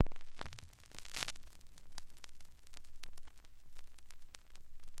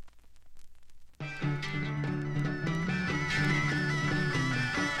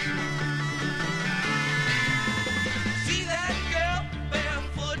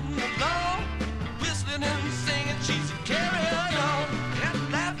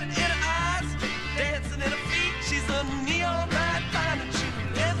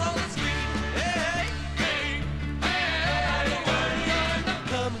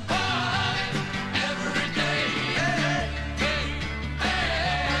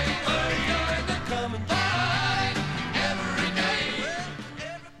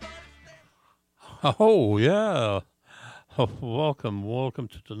Oh, yeah. Oh, welcome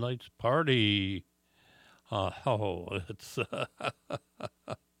to tonight's party. It's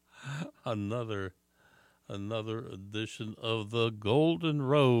another another edition of the Golden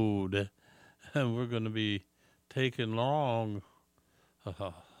Road, and we're going to be taking along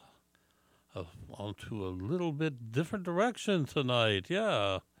uh, uh, onto a little bit different direction tonight.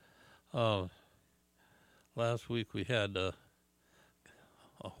 Yeah. Uh, Last week we had a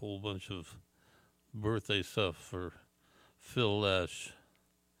whole bunch of birthday stuff for Phil Lesh.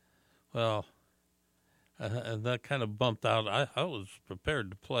 Well, and that kind of bumped out. I was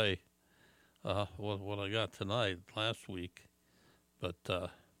prepared to play what I got tonight last week,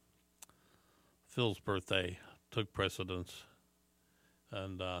 but Phil's birthday took precedence,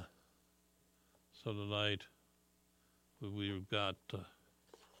 and so tonight we've got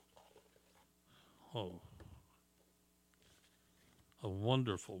oh a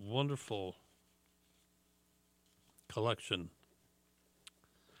wonderful collection,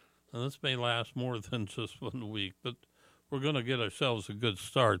 and this may last more than just 1 week, but we're going to get ourselves a good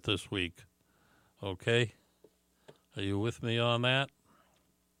start this week. Okay, are you with me on that?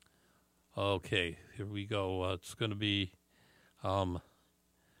 Okay, here we go. It's going to be um,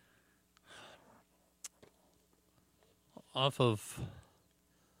 off of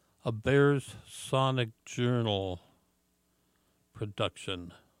a Bears Sonic Journal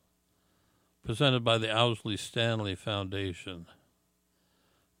production presented by the Owsley Stanley Foundation.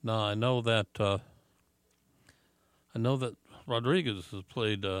 Now I know that Rodriguez has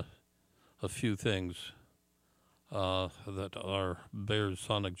played a few things that are Bears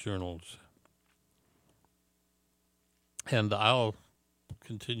Sonic Journals, and I'll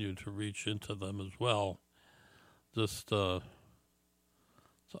continue to reach into them as well. Just a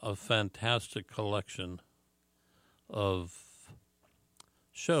fantastic collection of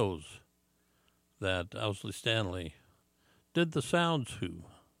shows that Owsley Stanley did the sound to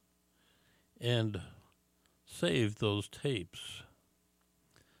and saved those tapes.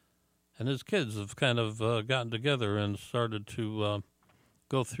 And his kids have kind of gotten together and started to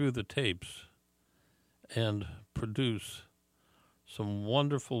go through the tapes and produce some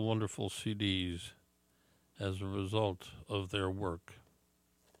wonderful CDs as a result of their work.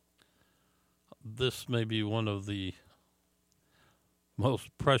 This may be one of the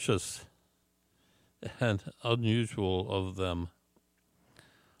most precious and unusual of them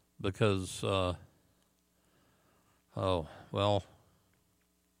because, we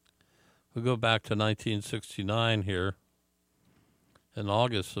go back to 1969 here, in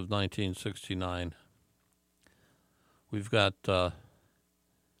August of 1969. We've got a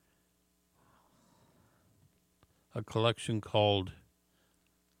collection called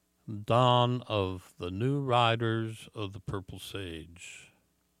Dawn of the New Riders of the Purple Sage.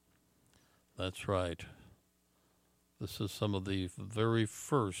 That's right. This is some of the very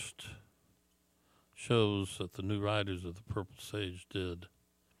first shows that the New Riders of the Purple Sage did.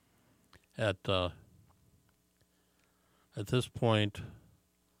 At this point,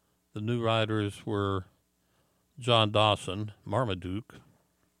 the New Riders were John Dawson, Marmaduke,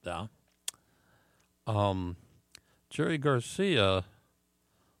 yeah. Jerry Garcia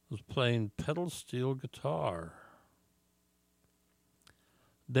was playing pedal steel guitar.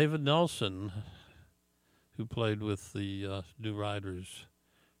 David Nelson, who played with the New Riders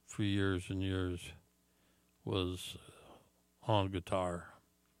for years and years, was on guitar.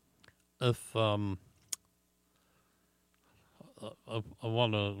 If I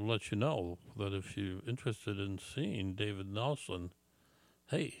want to let you know that if you're interested in seeing David Nelson,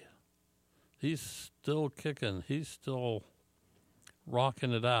 hey, he's still kicking. He's still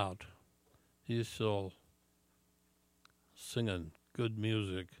rocking it out. He's still singing good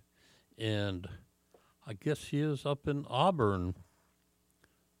music. And I guess he is up in Auburn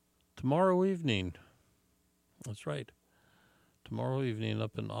tomorrow evening. That's right. Tomorrow evening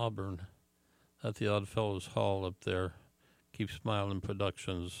up in Auburn at the Oddfellows Hall up there. Keep Smiling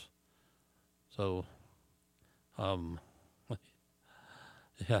Productions. So, yeah,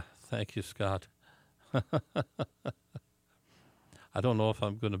 thank you, Scott. I don't know if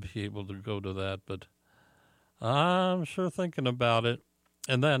I'm going to be able to go to that, but I'm sure thinking about it.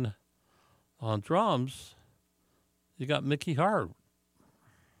 And then on drums, you got Mickey Hart.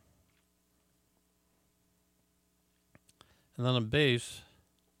 And then on bass,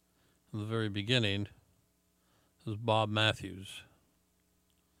 in the very beginning, is Bob Matthews.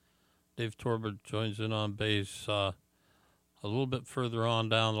 Dave Torbert joins in on bass a little bit further on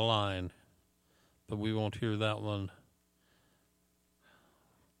down the line, but we won't hear that one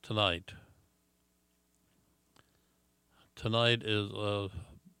tonight. Tonight is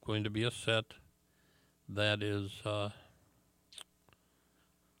going to be a set that is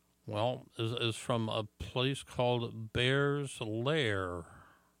from a place called Bear's Lair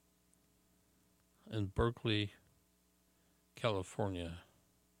in Berkeley, California.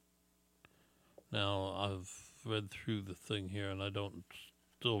 Now, I've read through the thing here, and I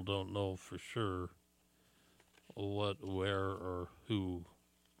still don't know for sure what, where, or who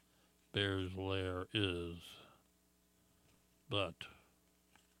Bear's Lair is, but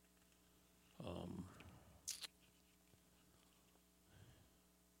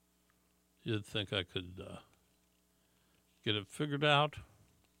you'd think I could get it figured out,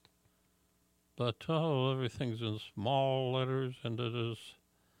 but everything's in small letters, and it is,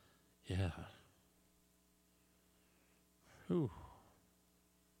 yeah. Whew.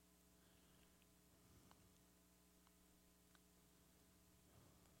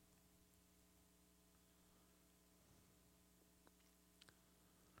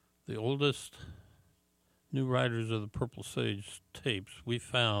 The oldest New Riders of the Purple Sage tapes we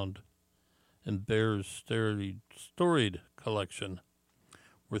found in Bear's storied collection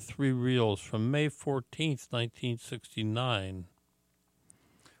were 3 reels from May 14th, 1969,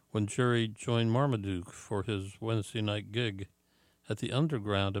 when Jerry joined Marmaduke for his Wednesday night gig at the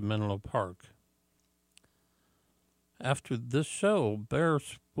Underground in Menlo Park. After this show, Bear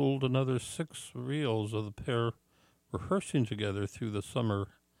spooled another 6 reels of the pair rehearsing together through the summer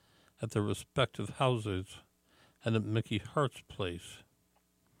at their respective houses and at Mickey Hart's place.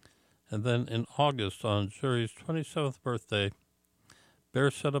 And then in August, on Jerry's 27th birthday, Bear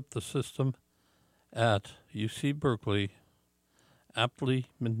set up the system at UC Berkeley, aptly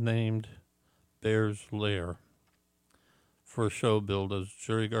named Bear's Lair, for a show billed as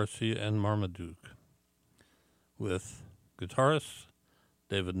Jerry Garcia and Marmaduke, with guitarist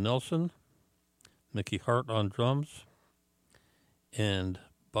David Nelson, Mickey Hart on drums, and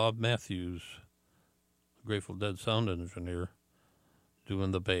Bob Matthews, Grateful Dead sound engineer,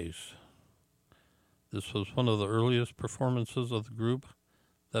 doing the bass. This was one of the earliest performances of the group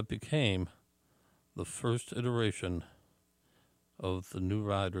that became the first iteration of the New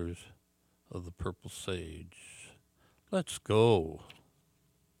Riders of the Purple Sage. Let's go.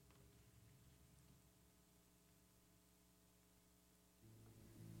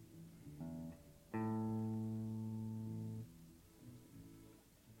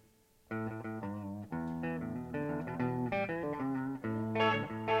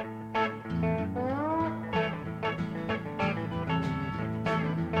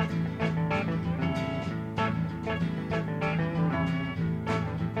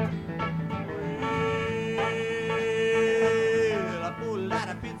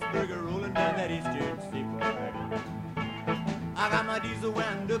 I got my diesel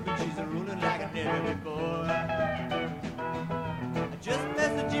wound up and she's a-rolling like I never before. Just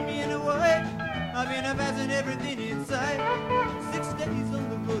past the Jimmy in the way, I've been passing everything in sight. 6 days on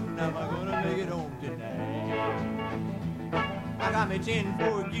the road and am I gonna make it home tonight? I got me 10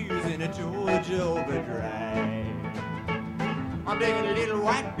 4 gears in a Georgia overdrive. I'm taking little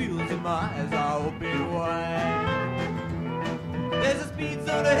white pills and my eyes are open wide. There's a speed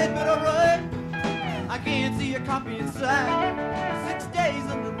zone ahead but alright, I can't see a copy inside. 6 days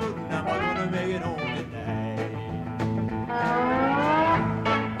on the road and I'm gonna make it home tonight.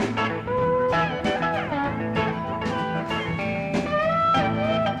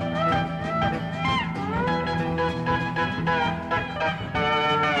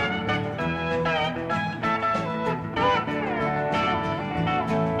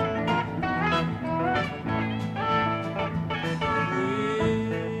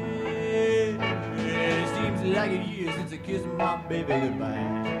 Like a year since I kissed my baby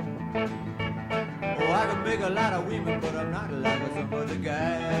goodbye. Oh, I can make a lot of women, but I'm not like some other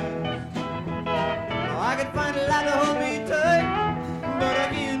guys. Oh, I can find a lot to hold me tight, but I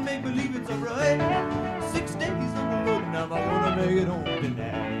can't make believe it's alright. 6 days on the road and I'm gonna make it home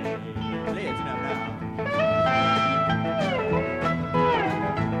tonight. Let's now.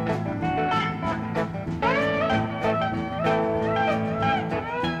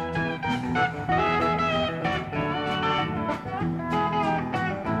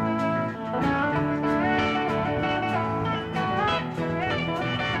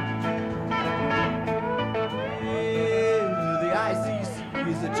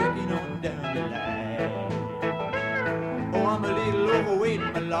 Checking on down the line. Oh, I'm a little overweight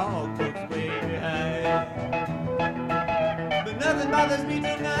and my logbook's way behind. But nothing bothers me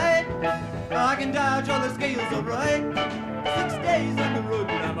tonight. I can dodge all the scales alright. 6 days on the road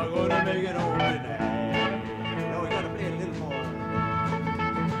and I'm gonna make it home tonight. Oh, we gotta play a little more.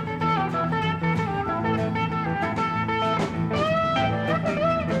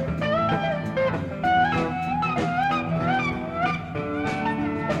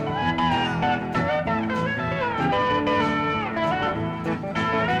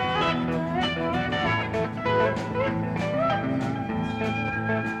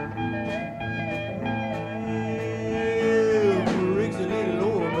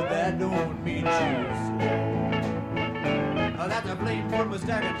 flame from a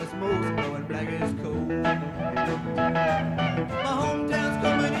stack of the smoke's blowing black as coal. My hometown's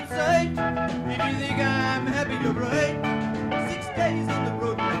coming in sight. If you think I'm happy, you're right. 6 days on the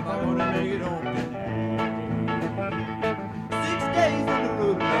road, and I'm gonna make it home tonight. 6 days on the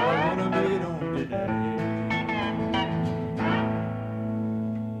road, and I'm gonna make it home tonight.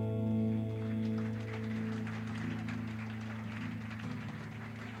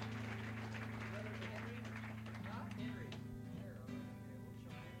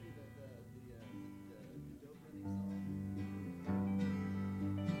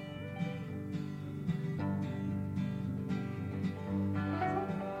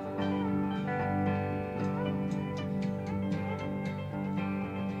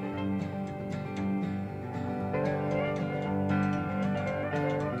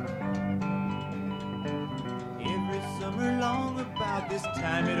 This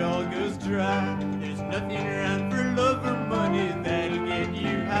time it all goes dry. There's nothing around for love or money that'll get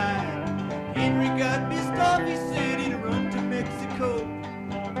you high. Henry got pissed off, he said he'd run to Mexico,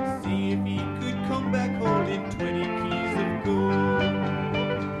 see if he could come back holding 20 keys of gold.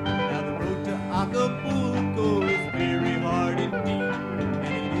 Now the road to Acapulco is very hard indeed,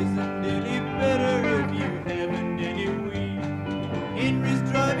 and it isn't any better if you haven't any weed. Henry's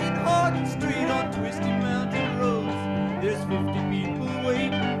driving hard and straight on twisty mountain roads. There's 50 people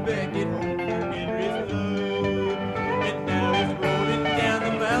waiting back at home for Henry's load. And now he's rolling down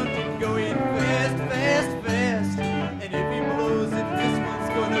the mountain, going fast, fast, fast. And if he blows it, this one's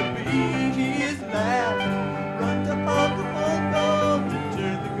gonna be his last. Run to Acapulco to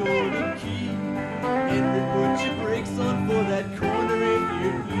turn the golden key. Henry, put your brakes on for that corner if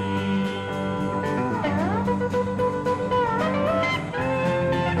you please.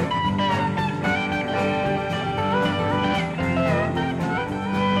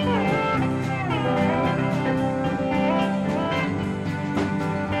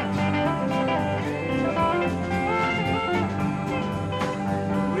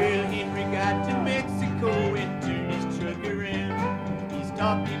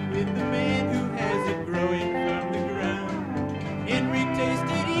 With the man who has it growing from the ground. Henry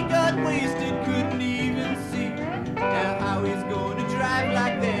tasted, he got wasted, couldn't even see. Now how he's going to drive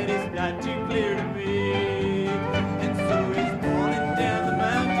like that is not too clear to me. And so he's falling down the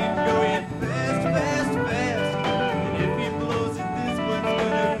mountain, going fast, fast, fast. And if he blows it, this one's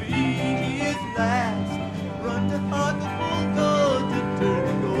gonna be his last. Run to Acapulco to turn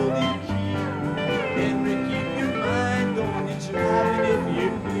the golden key. Henry, keep your mind on your driving if you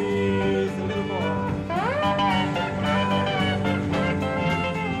please. A little more.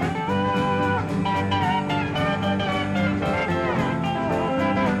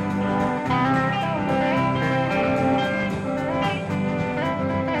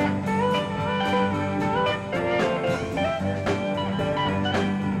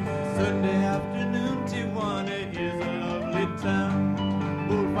 Sunday afternoon, Tijuana is a lovely town.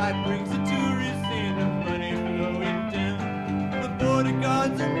 Bullfight brings the tourists in and money flowing down. The border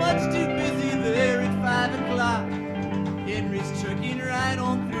guards are much too busy there at 5 o'clock. Henry's trucking right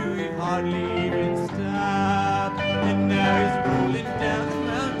on through, he hardly even stopped. And now he's rolling down the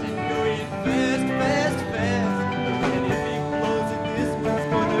mountain, going fast, fast, fast. And if he blows it, this one's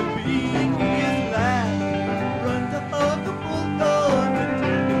gonna be his last. Run to Acapulco to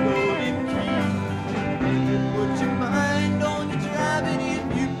turn the golden key. Henry, put your mind on your driving if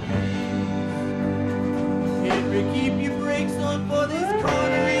you please. Henry, keep your brakes on for this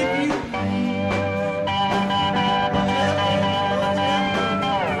corner if you please.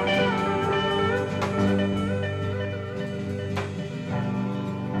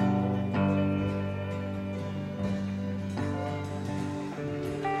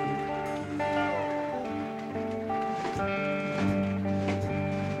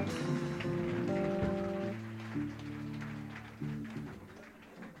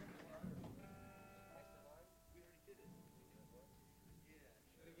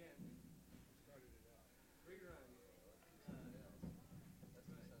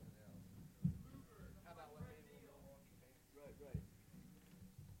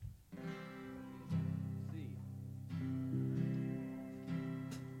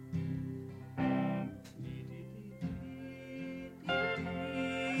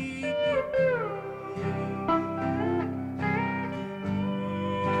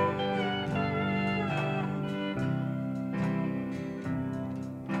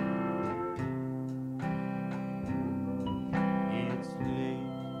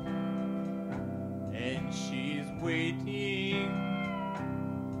 waiting,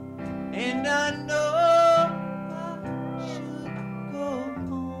 and I know I should go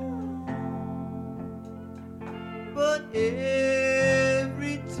home, but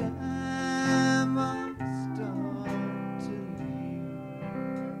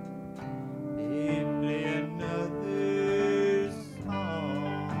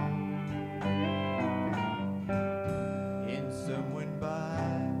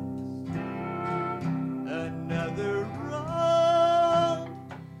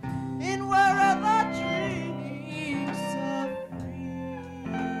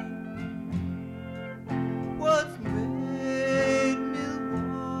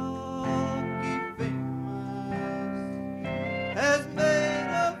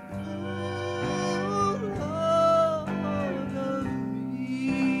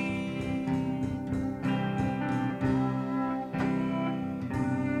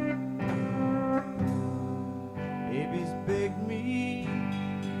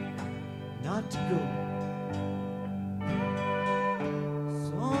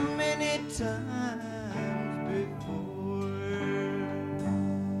times before.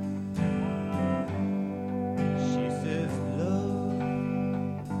 She says love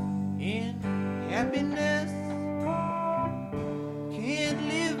and happiness can't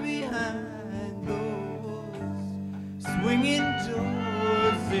live behind those swinging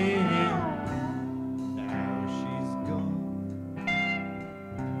doors. And now she's gone,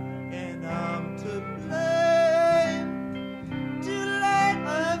 and I'm to blame. Too late, I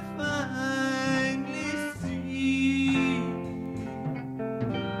finally see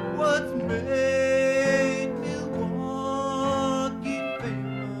what's made Milwaukee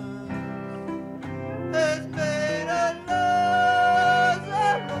famous has made a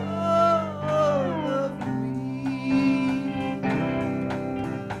loser of me.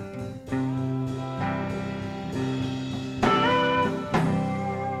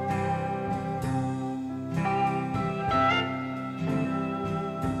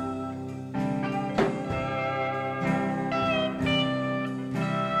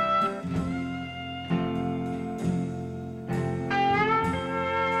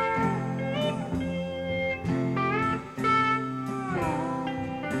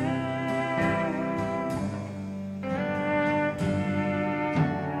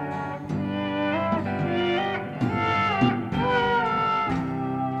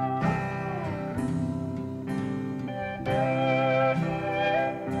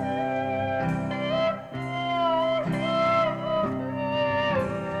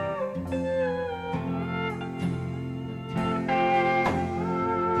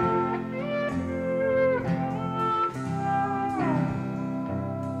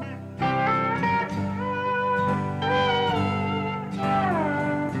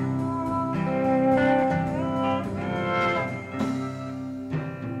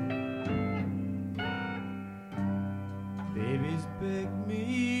 Baby's begged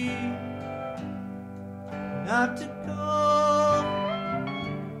me not to go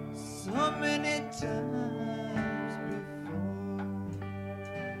so many times before.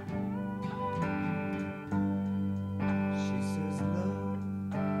 She says love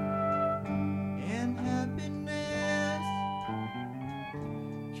and happiness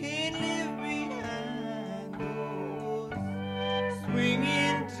can't live behind those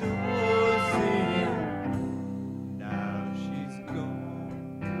swinging doors. And now she's gone,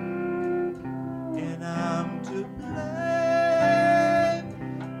 and I'm to blame.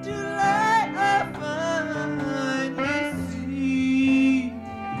 Too late, I finally see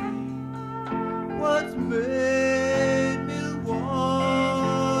what's made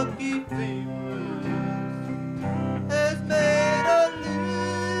Milwaukee famous has made a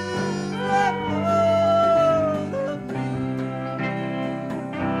loser of me.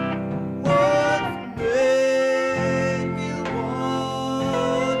 What's made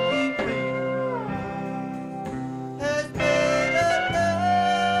Milwaukee famous has made a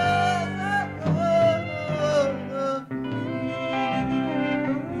loser of me.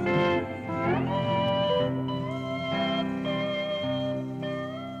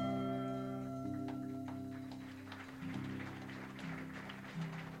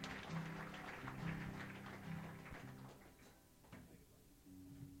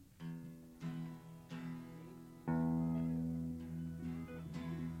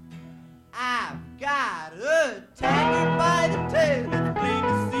 I've got a tiger by the tail, it's plain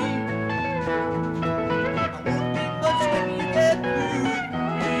to see. I won't need much when you get through with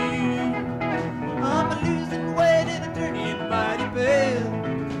me. I'm a losing weight and a turning mighty pale,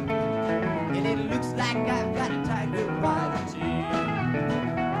 and it looks like I've got a tiger by the tail.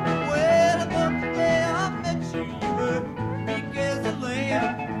 Well, I thought the day I met you, you were meek as a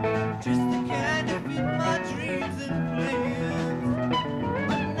lamb, just the kind that fit my dreams and plans.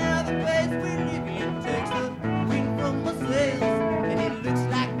 But now the place we're living takes the wind from my sails, and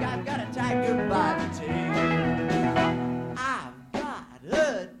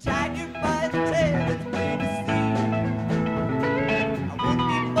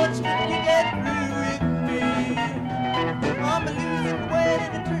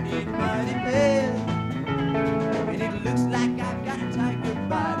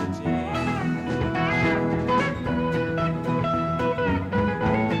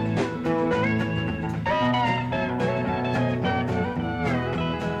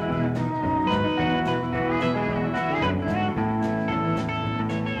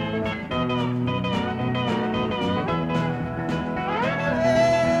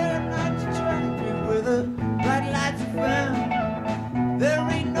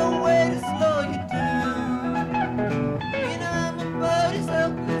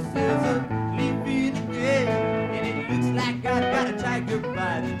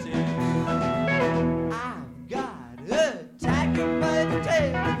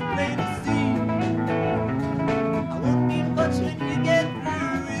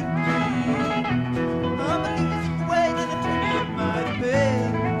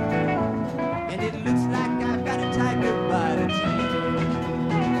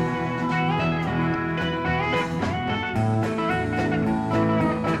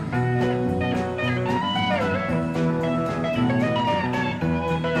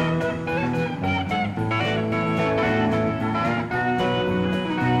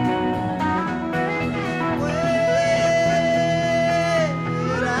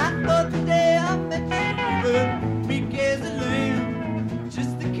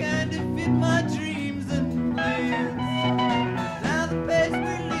in my dreams and plans. Now the pace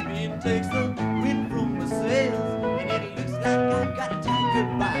we're living takes the wind from my sails, and it looks like I've got a tiger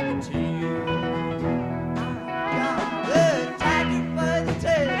by the tail. I've got the tiger by the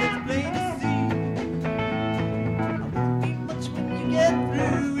tail, it's plain to see. I won't be much when you get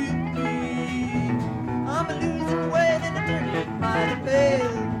through with me. I'm a losing way, then I turn it mighty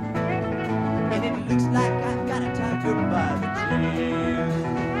pale, and it looks like I've got a tiger by the tail.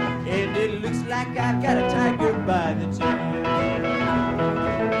 And it looks like I've got a tiger by the tail.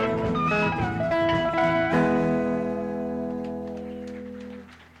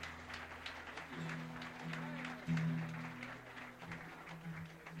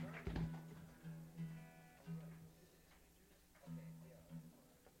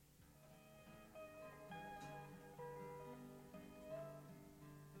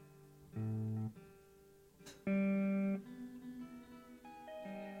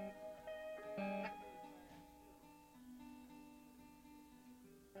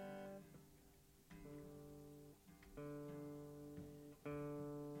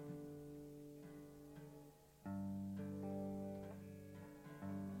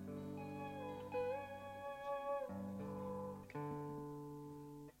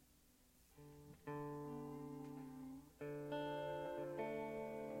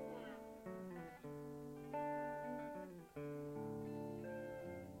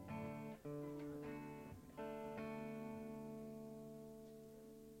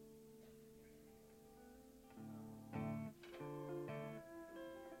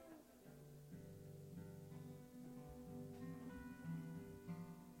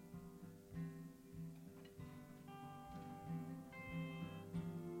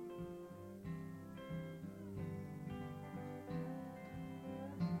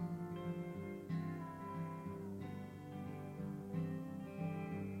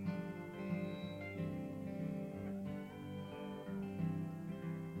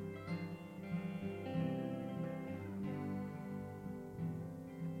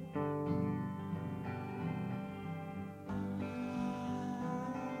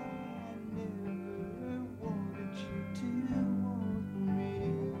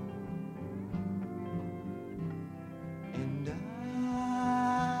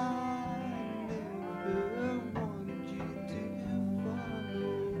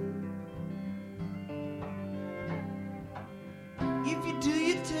 If you do,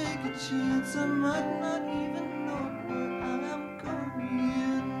 you take a chance. I might not even know where I am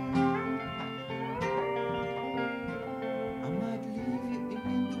going. I might leave you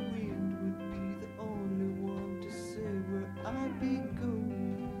in the wind, would be the only one to say where I'd be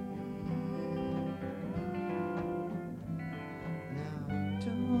going. Now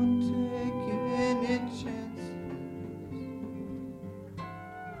don't take any chances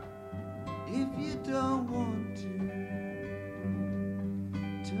if you don't want to.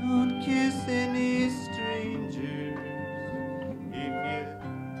 Don't kiss any strangers if you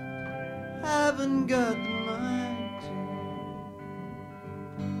haven't got the mind to.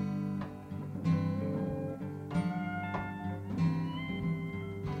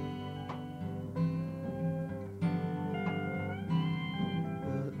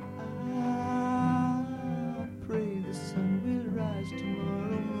 Well, I pray the sun will rise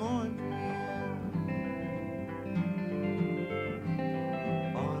tomorrow morning.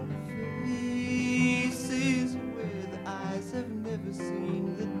 I've never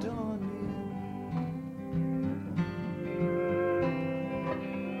seen the dawning.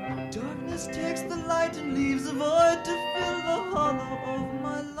 Darkness takes the light and leaves a void to fill the hollow of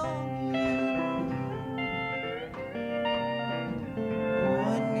my longing. Oh,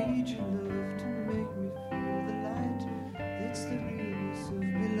 I need your love to make me feel the light. That's the realness of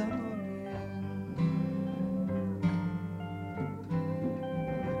belonging.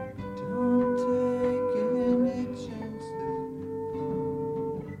 Don't take any chances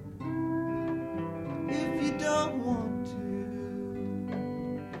if you don't want to.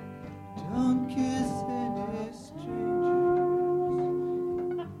 Don't kiss any strangers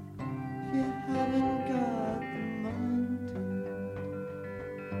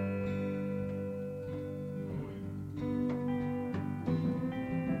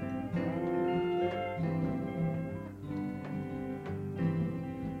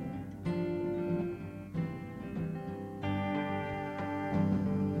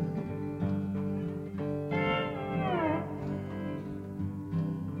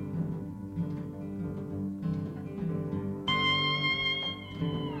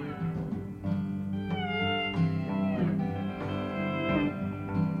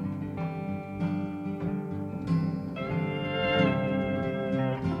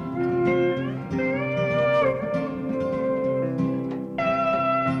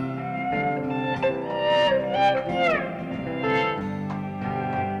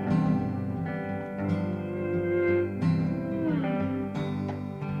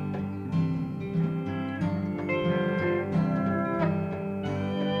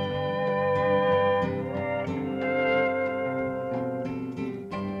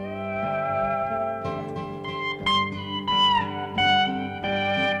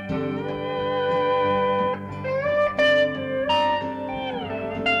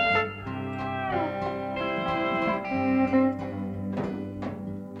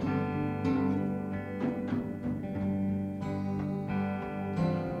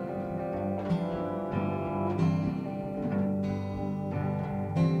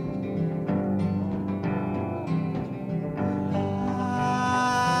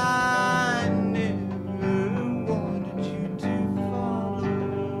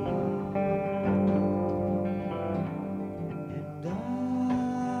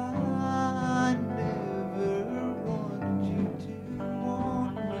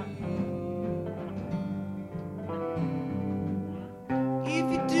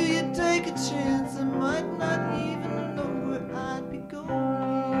chance I might not even know where I'd be going.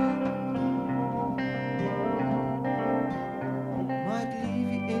 Might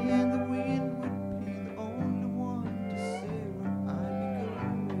leave you and the wind would be the only one to say where I'd be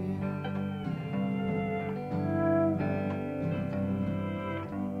going.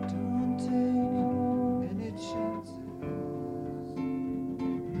 Don't take any chances.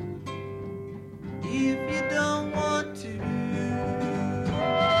 If you don't want to,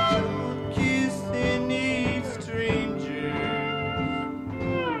 don't kiss any stranger.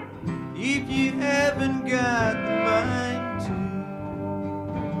 If you haven't got the mind to,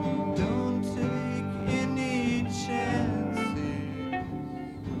 don't take any chances.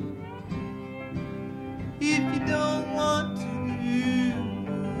 If you don't want to,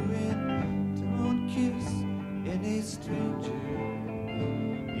 and don't kiss any stranger.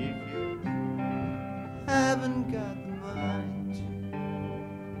 If you haven't got the mind to.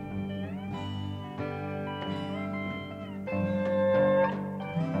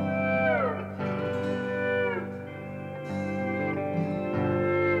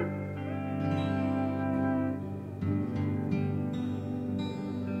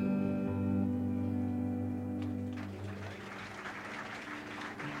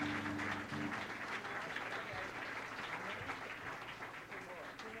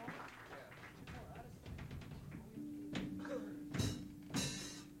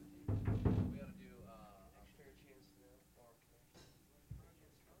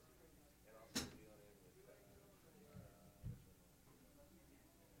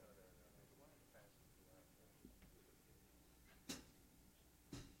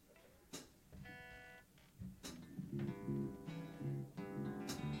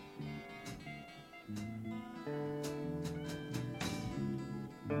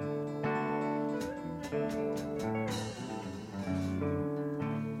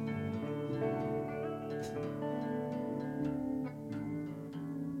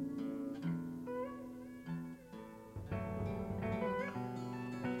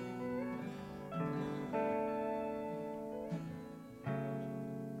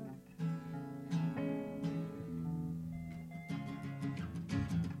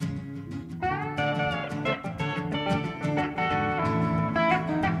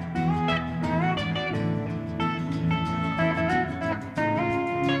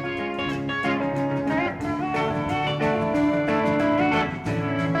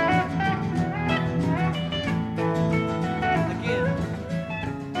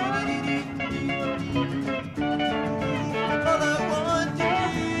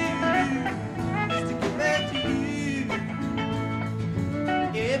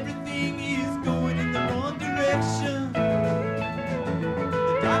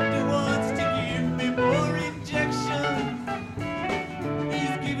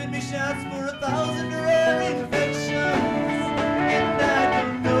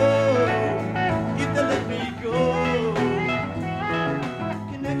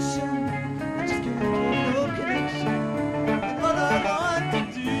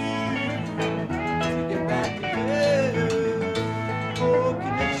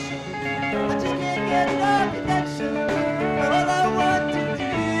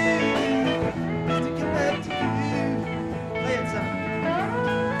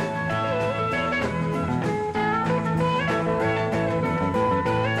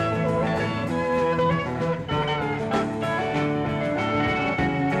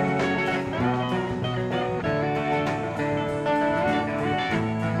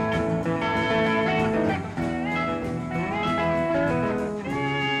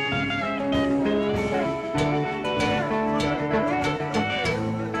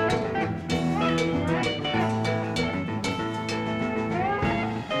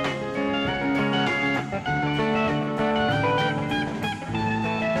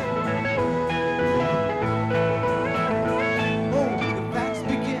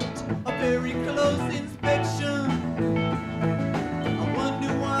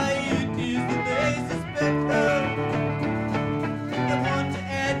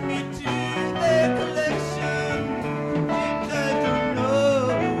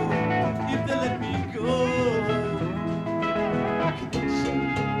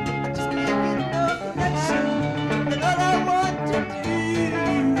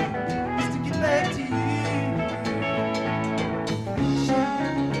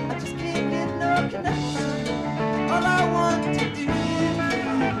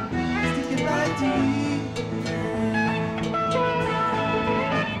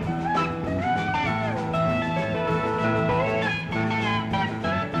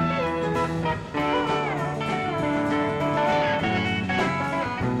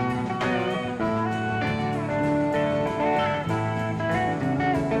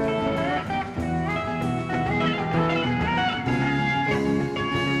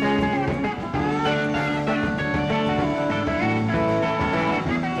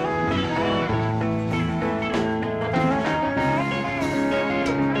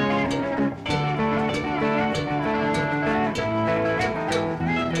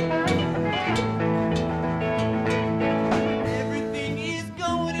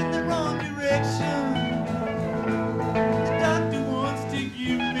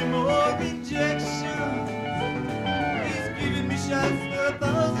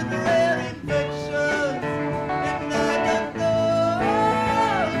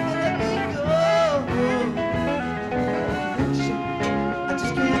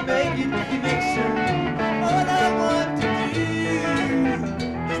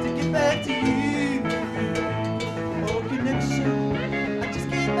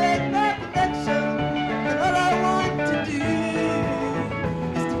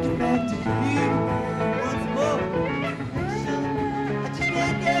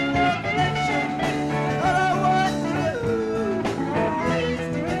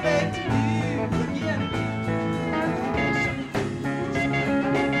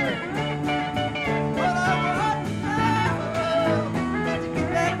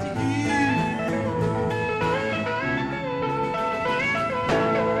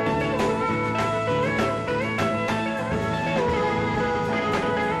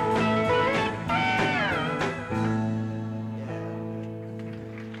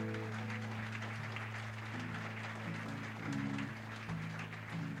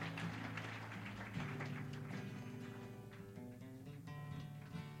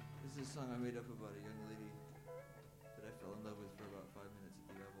 song I made up about a young lady that I fell in love with for about 5 minutes at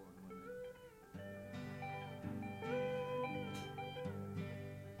the Apple in one night.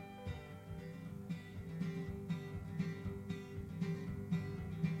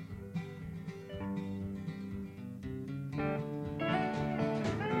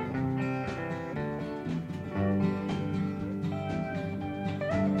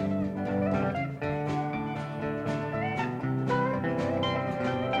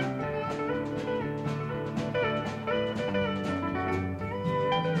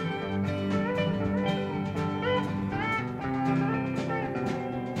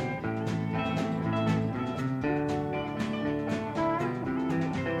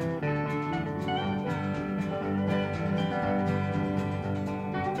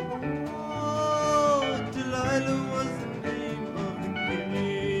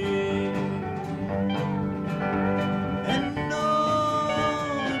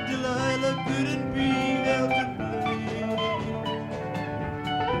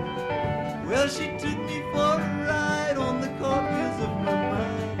 Well, she took me for a ride on the carcass of my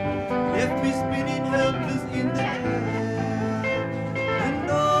mind, left me spinning helpless in the air. And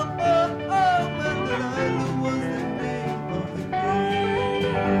oh, well, Delilah was the name of the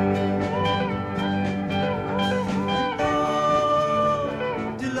game. And oh,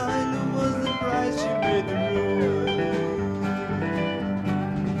 Delilah was the price she made the road.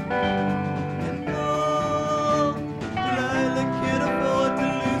 And oh, Delilah can't afford to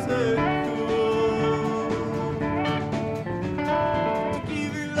lose her.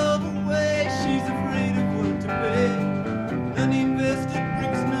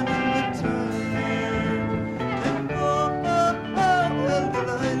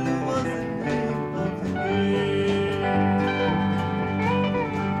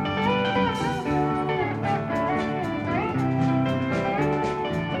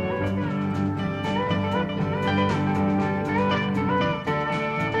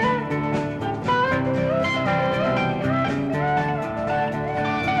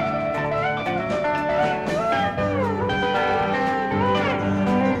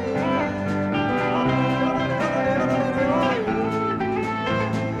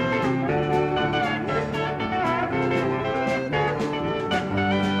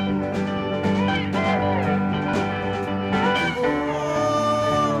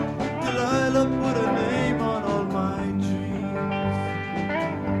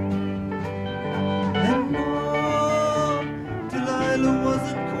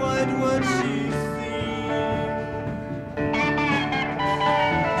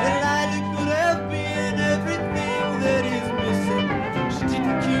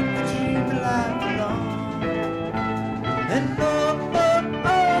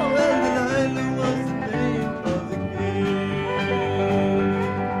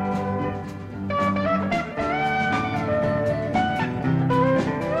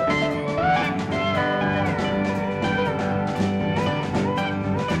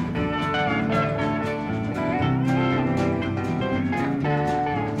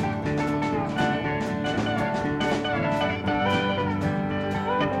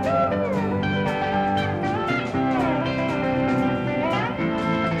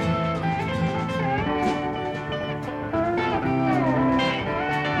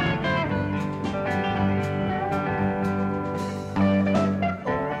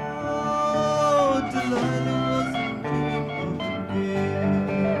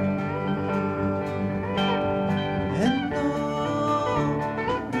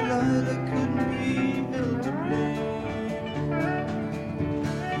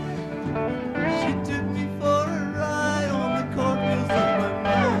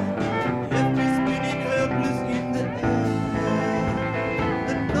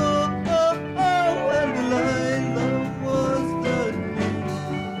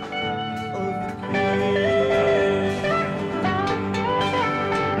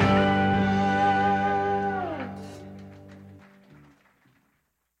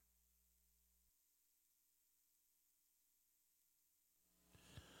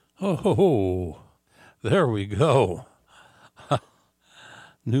 Oh, there we go.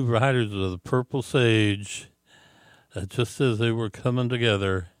 New Riders of the Purple Sage. Just as they were coming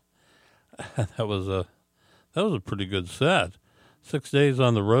together. That was a pretty good set. 6 days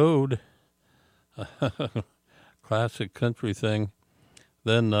on the road. Classic country thing.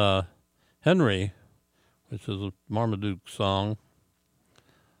 Then Henry, which is a Marmaduke song.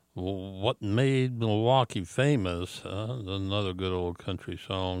 What Made Milwaukee Famous, another good old country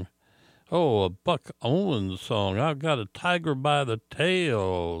song. Oh, a Buck Owens song, I've Got a Tiger by the Tail.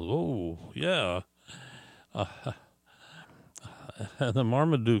 Oh, yeah. And the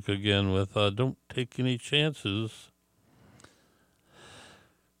Marmaduke again with Don't Take Any Chances.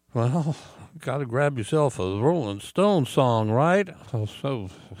 Well, got to grab yourself a Rolling Stone song, right? So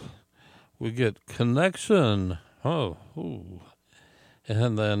we get Connection. Oh, ooh.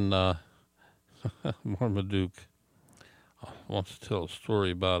 And then Marmaduke wants to tell a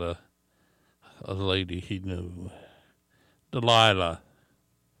story about a lady he knew, Delilah.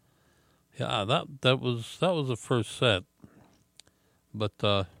 Yeah, that was the first set, but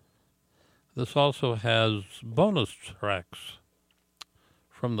this also has bonus tracks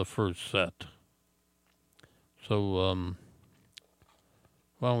from the first set. So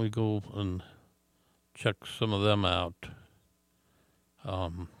why don't we go and check some of them out?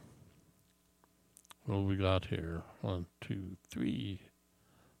 What do we got here? 1, 2, 3,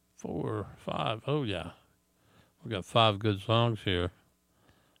 4, 5. Oh yeah, we got 5 good songs here.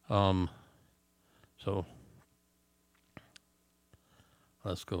 So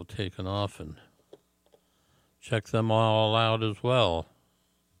let's go taking off and check them all out as well.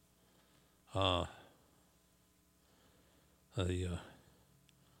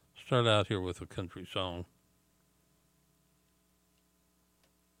 Start out here with a country song.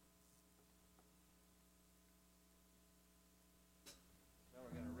 Now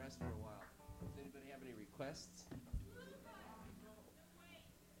we're going to rest for a while. Does anybody have any requests?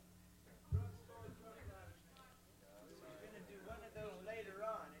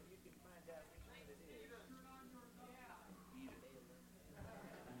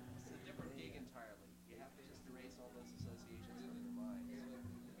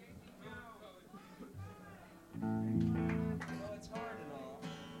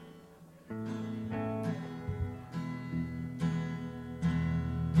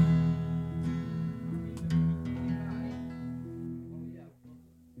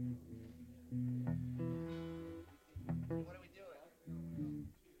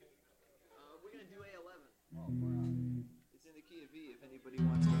 If anybody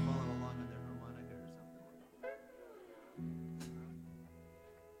wants to follow along on their harmonica or something.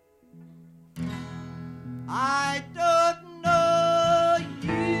 I don't know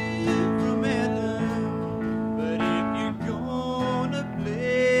you from Adam, but if you're gonna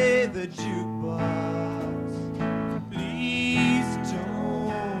play the jukebox, please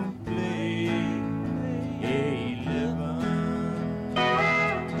don't play A11.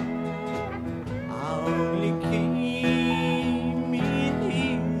 I only came in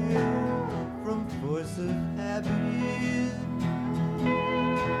here from force of habit.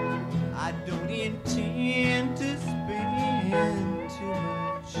 I don't intend to spend too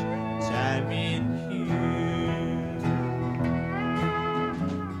much time in here,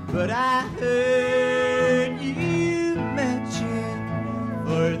 but I heard you mention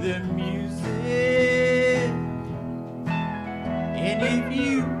for the music, and if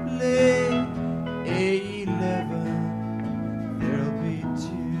you play A11, there'll be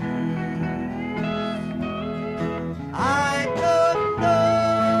tears. I don't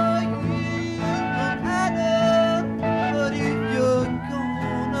know you from Adam, but if you're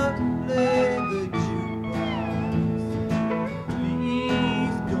gonna play the jukebox,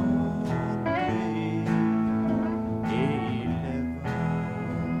 please don't play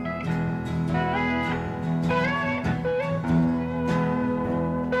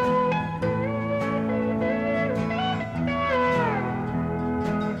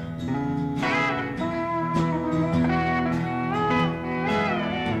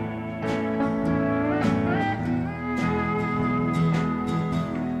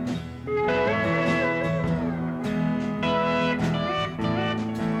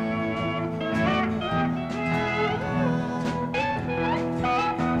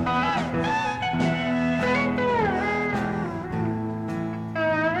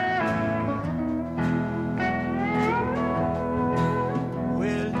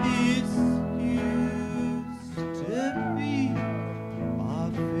Well, this used to be our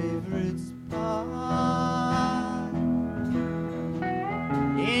favorite spot,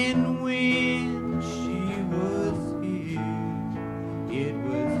 and when she was here, it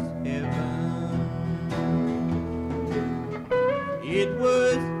was heaven. It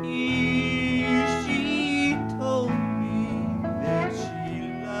was here she told me that she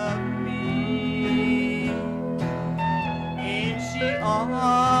loved me, and she always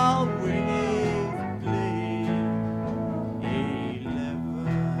played A11.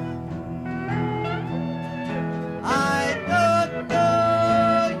 I don't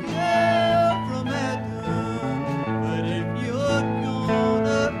know you from Adam, but if you're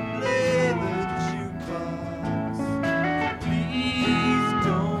gonna play the jukebox, please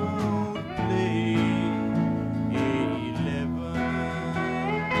don't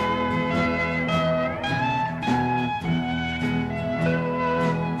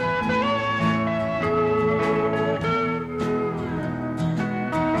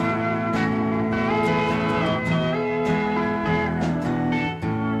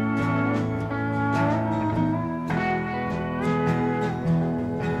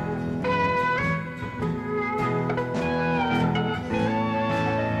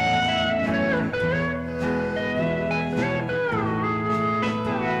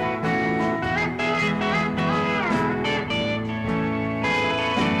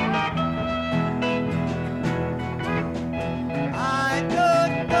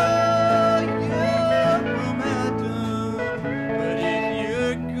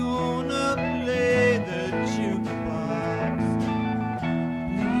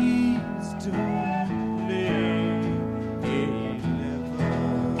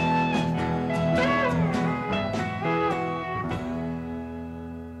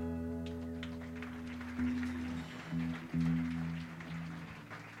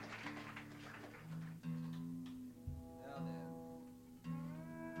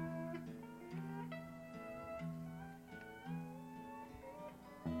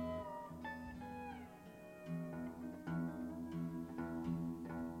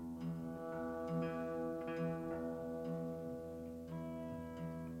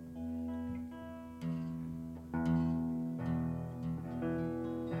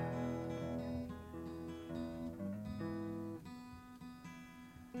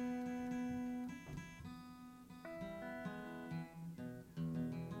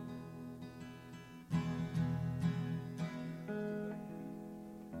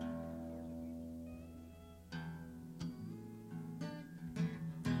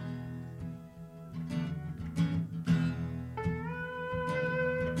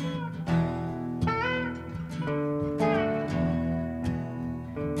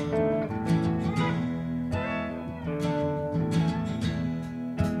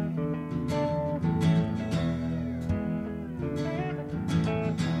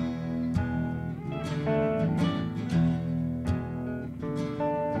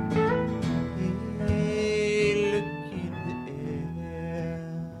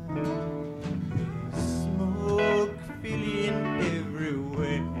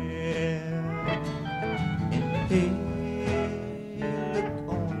Hey, look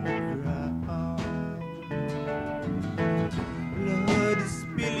on the ground. Blood is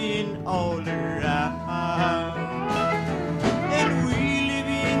spilling all around. And we live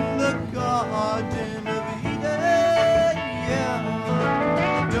in the Garden of Eden,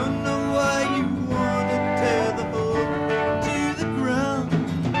 yeah. Don't know why you wanna tear the whole to the ground.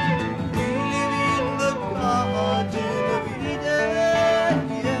 We live in the Garden of Eden,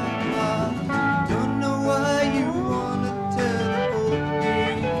 yeah. Don't know why you wanna tear the whole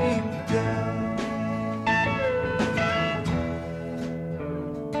thing down.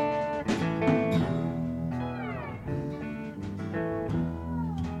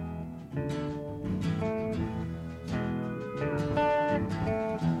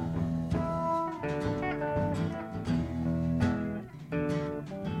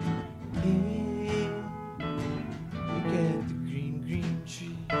 Hey, look at the green, green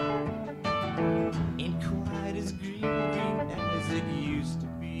tree. Ain't quite as green, green as it used to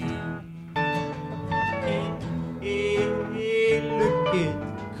be. Hey, look at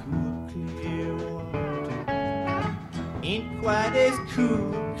the cool, clear water. Ain't quite as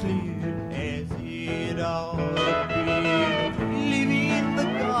cool, clear as it ought to be. Living in the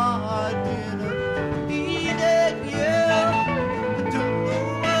Garden of Eden, yeah. I don't know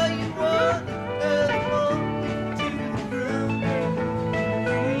why you want to hold me to the ground.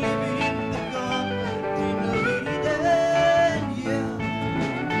 Living in the Garden of Eden, yeah.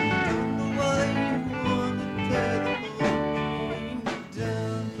 Don't know why you want to tear the whole thing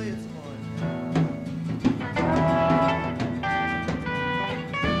down. Play it some more.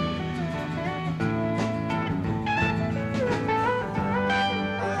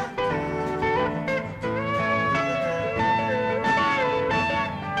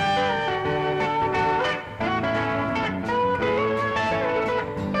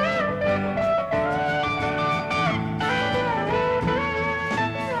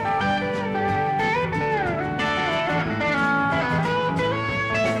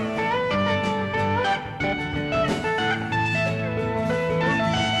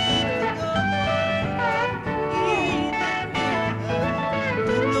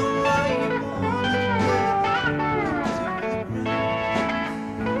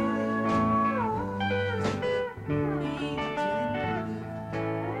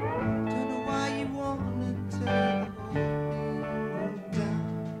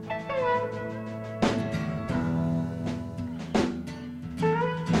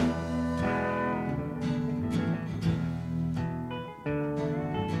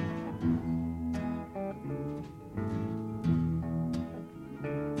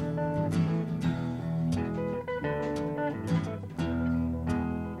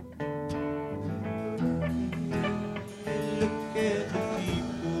 Look at the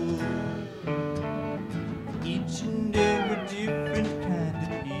people, each and every different kind of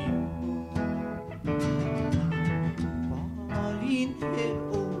people, falling head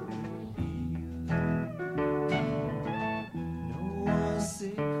over heels. No one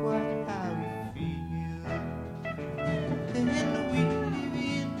say quite how we feel, and we live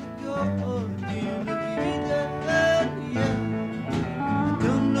in the Garden of Eden, yeah.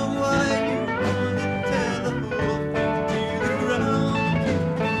 Don't know why you wanna tear the whole thing to the ground.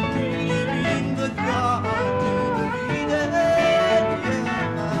 We live in the Garden of Eden, yeah.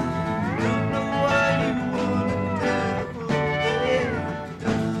 Don't know why you wanna tear the whole thing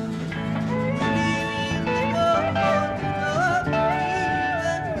down. We live in the Garden of Eden,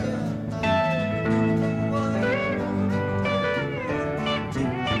 yeah. Don't know why you wanna tear the whole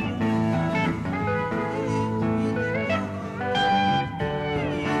thing down. We live in the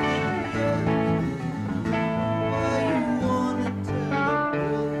why you wanna tear the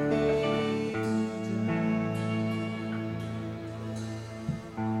whole thing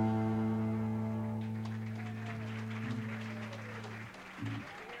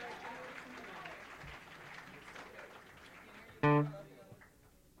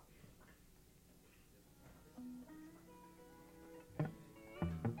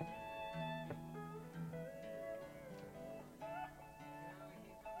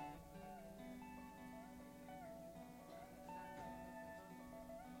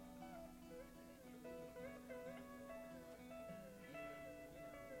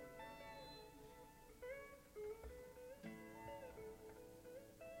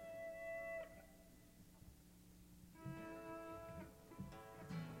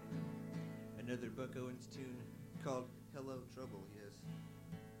Another Buck Owens tune called Hello Trouble, yes.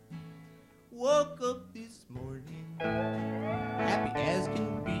 Woke up this morning, happy as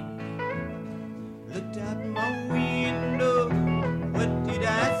can be. Looked out my window, what did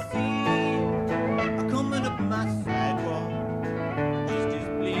I see? Coming up my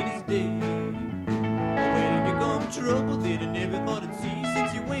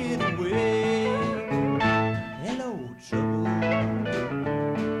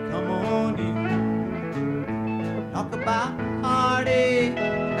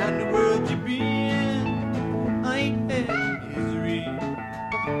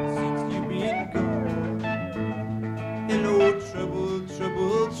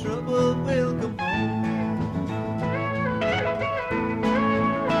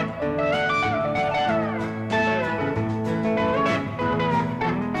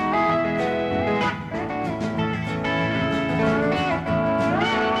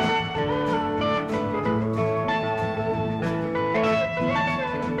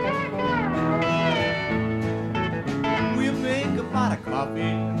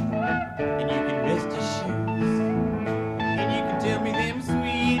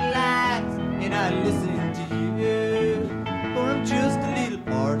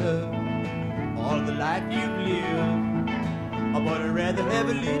life you've lived. Oh, but I'd rather have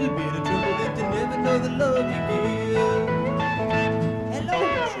a little bit of trouble than to never know the love you give. Hello,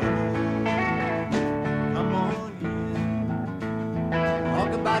 trouble. Come on in.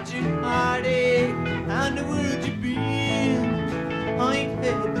 Talk about your heartache, how in the world you been. I ain't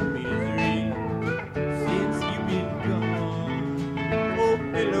had the misery since you've been gone. Oh,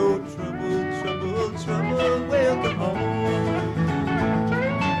 hello, trouble, trouble, trouble, welcome home.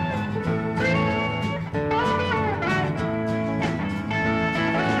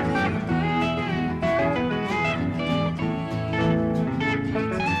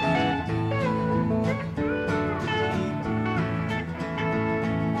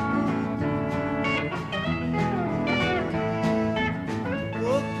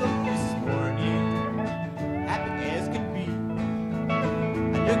 Woke up this morning, happy as can be. I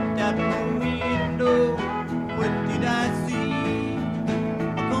looked out my window, what did I see?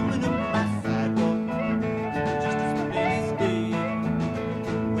 Coming up my sidewalk, just as plain as day.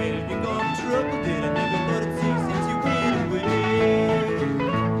 Well, you gone trouble that I never thought I'd see since you went away.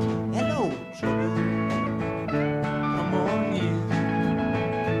 Hello, trouble, come on in.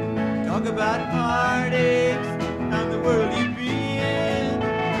 Talk about heartaches and the world you've been.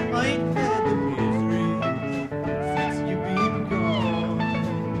 I ain't had the misery since you've been gone.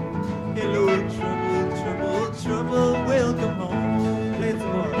 Hello, trouble, trouble, trouble, welcome home. Play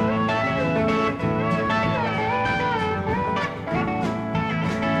some more.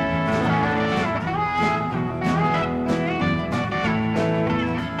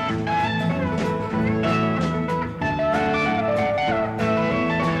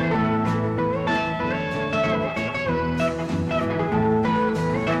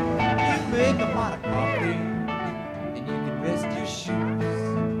 You make a pot of coffee, and you can rest your shoes,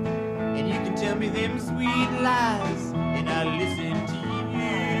 and you can tell me them sweet lies, and I'll listen to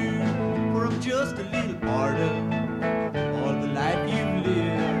you. For I'm just a little part of all the life you've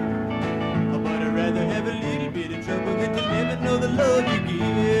lived. Oh, but I'd rather have a little bit of trouble than to never know the love you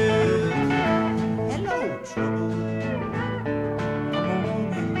give. Hello, trouble. Come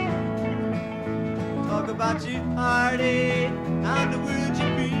on in. Talk about your heartache, how in the world you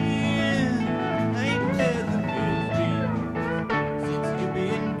been. I ain't had the misery since you've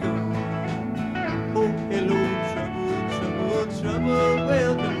been gone. Oh, hello, trouble, trouble, trouble,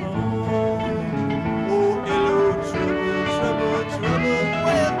 welcome home. Oh, hello, trouble, trouble, trouble,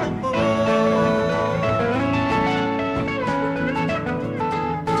 welcome home.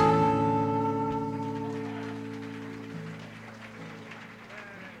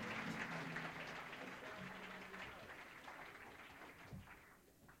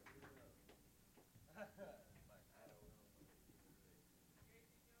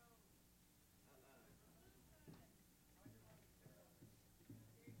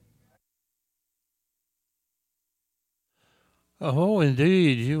 Oh,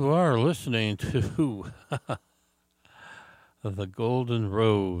 indeed, you are listening to The Golden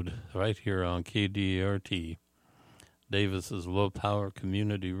Road right here on KDRT, Davis's low-power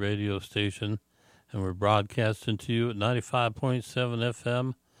community radio station, and we're broadcasting to you at 95.7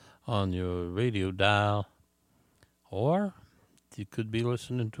 FM on your radio dial, or you could be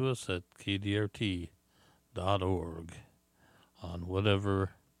listening to us at kdrt.org on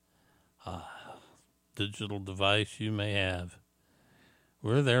whatever digital device you may have.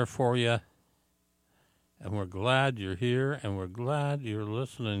 We're there for you, and we're glad you're here, and we're glad you're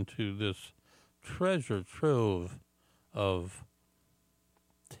listening to this treasure trove of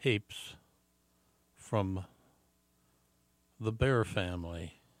tapes from the Bear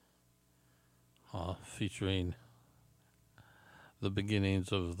family, featuring the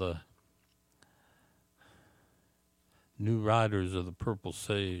beginnings of the New Riders of the Purple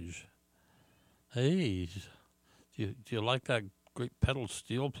Sage. Hey, do you like that great pedal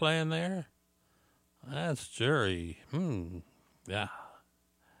steel playing there? That's Jerry. Yeah.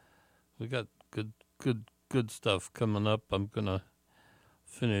 We got good stuff coming up. I'm gonna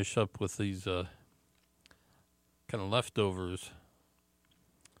finish up with these kind of leftovers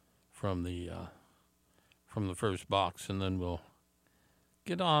from the first box, and then we'll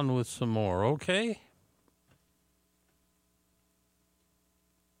get on with some more. Okay.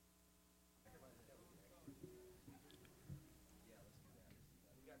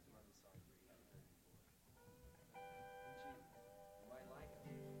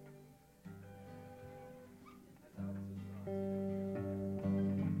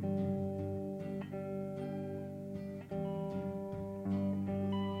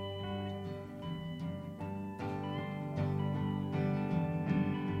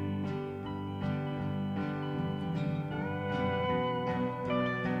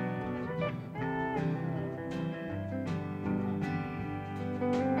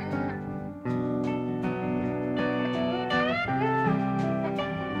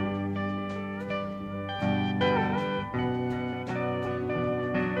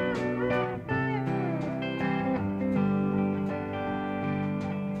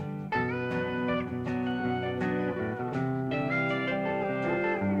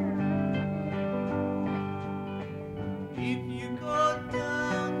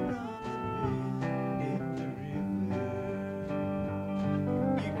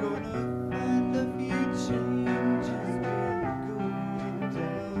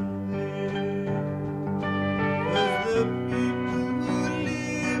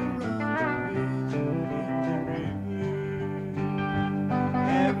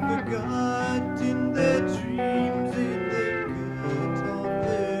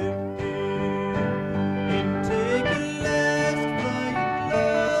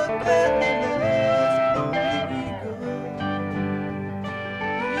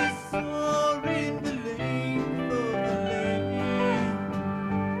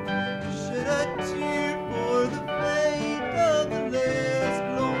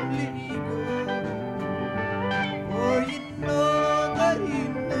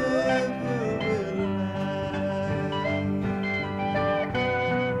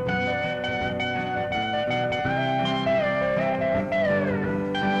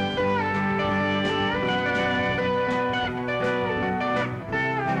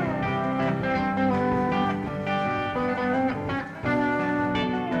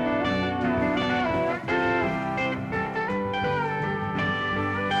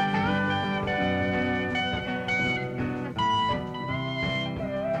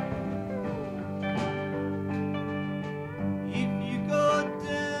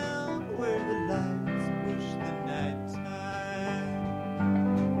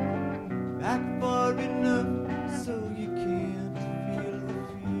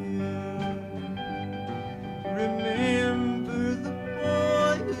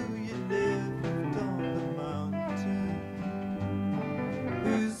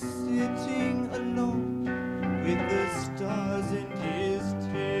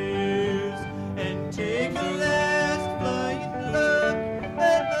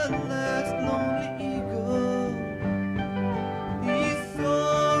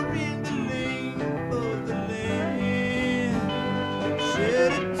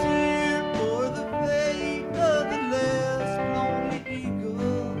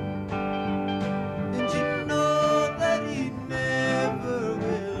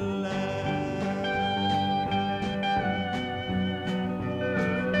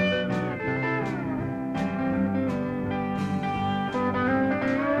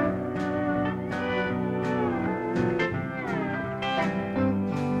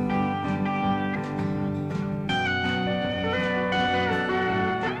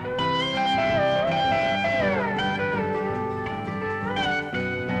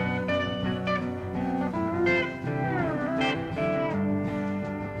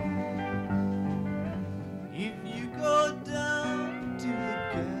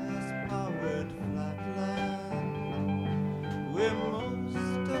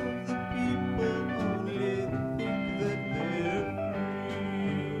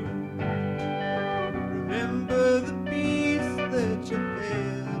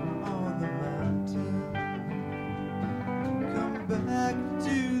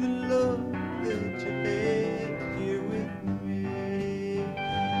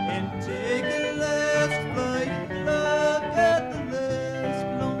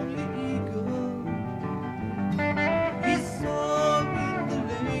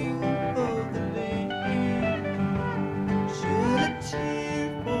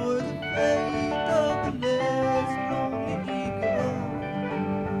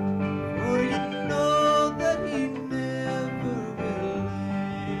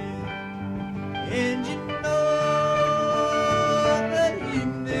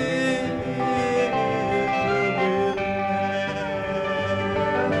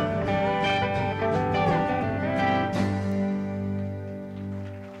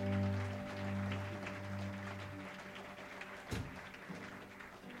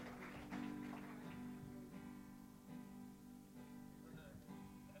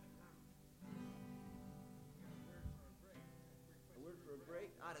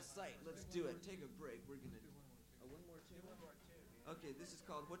 do it. Take a break. We're gonna do one more tune. Okay, this is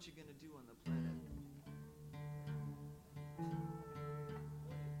called "What You Gonna Do on the Planet."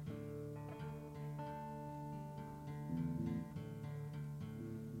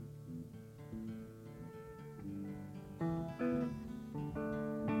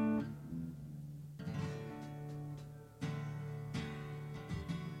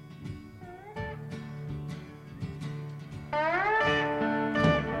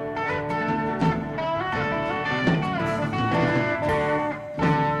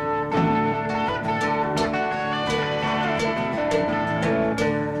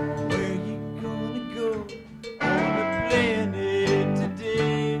 Where you gonna go on the planet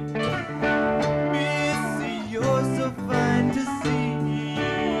today? Missy, you're so fine to see.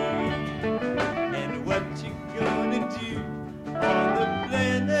 And what you gonna do on the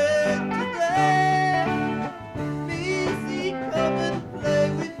planet today? Missy, come and play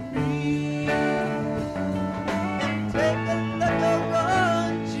with me. And take a look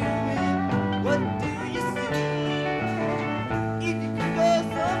around you and what do you see? If you could go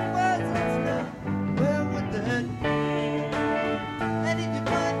somewhere else now, where would that be? And if you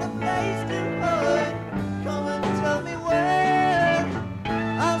find a place to hide, come and tell me where.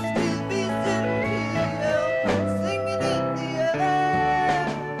 I'll still be sitting here, singing in the air.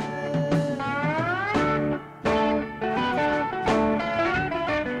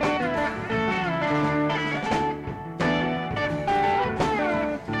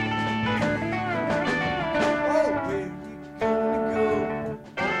 Oh, where you gonna go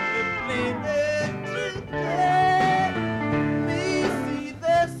on the planet today? Missy,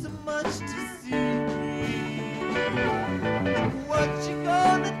 there's so much to see. And what you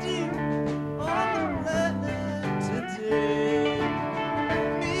gonna do on the planet today?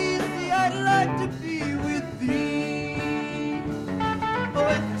 Missy, I'd like to be with thee.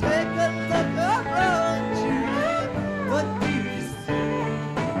 Oh, take a look around you. What do you see?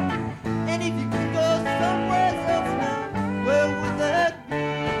 And if you could go somewhere else now, where would that be?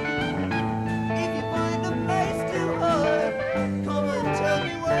 If you find a place to hide, come and tell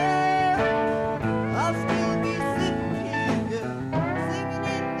me where. I'll still be sitting here, singing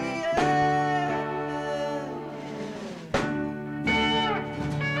in the air.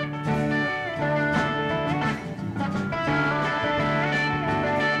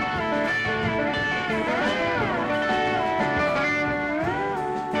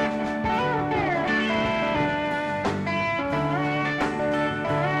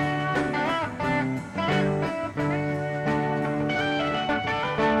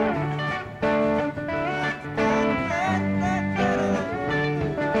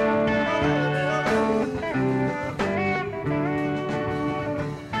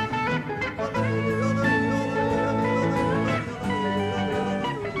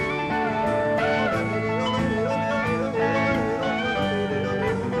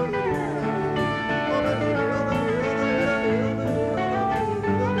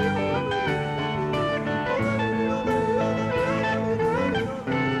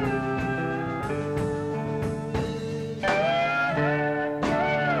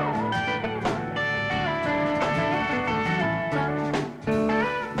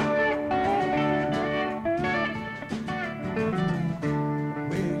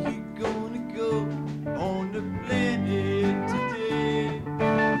 Where you gonna go on the planet today?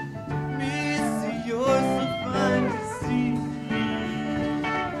 Missy, you're so fine to see.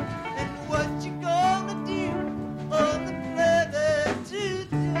 And what you gonna do on the planet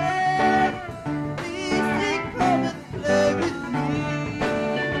today? Missy, come and play with me.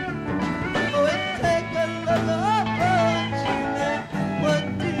 Oh, and take a look around you now. What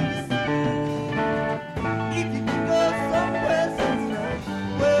do you see? If you could go somewhere else now,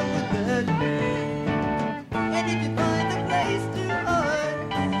 where would that be? And if you find a place to hide,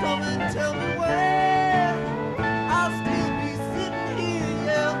 come and tell me where. I'll still be sitting here,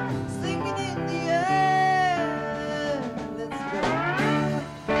 yeah, singing in the air. Let's go.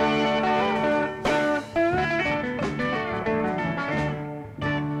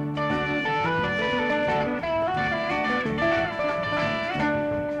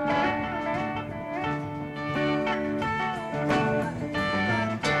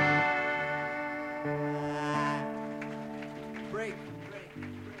 Break, break,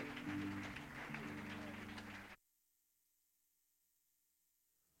 break.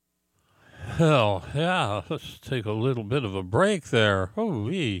 Hell, yeah, let's take a little bit of a break there.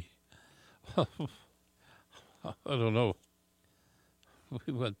 Holy. I don't know.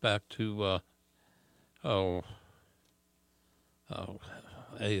 We went back to,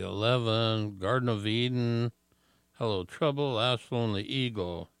 A11, Garden of Eden, Hello Trouble, Last Lonely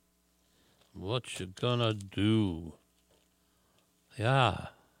Eagle. What you gonna do? Yeah.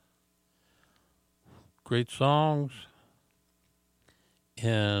 Great songs.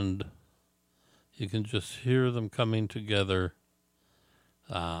 And you can just hear them coming together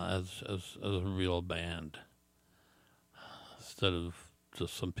as a real band instead of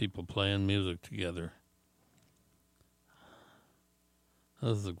just some people playing music together.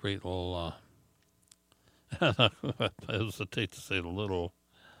 This is a great little, I hesitate to say a little,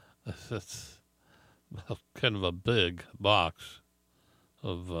 it's kind of a big box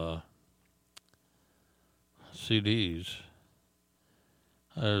of CDs.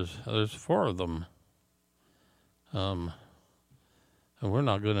 There's 4 of them. And we're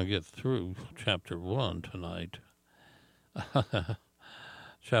not going to get through chapter 1 tonight.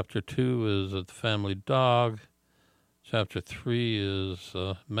 Chapter 2 is At the Family Dog. Chapter 3 is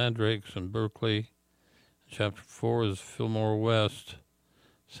Mandrakes in Berkeley. Chapter 4 is Fillmore West,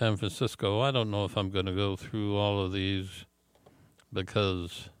 San Francisco. I don't know if I'm going to go through all of these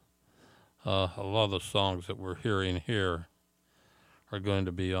because a lot of the songs that we're hearing here are going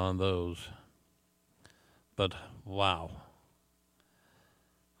to be on those. But wow.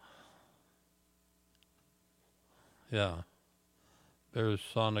 Yeah. There's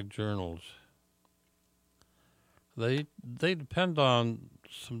Sonic Journals. They depend on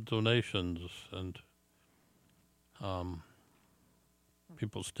some donations and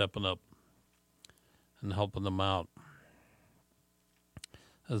people stepping up and helping them out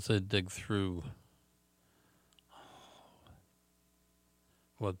as they dig through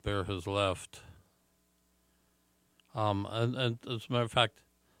what Bear has left. And as a matter of fact,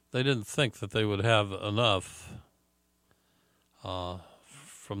 they didn't think that they would have enough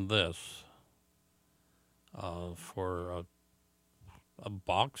from this for a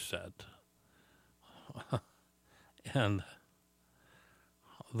box set. And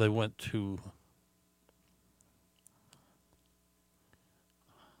they went to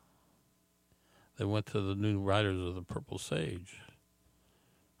the New Riders of the Purple Sage,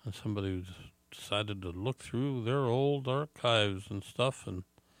 and somebody decided to look through their old archives and stuff and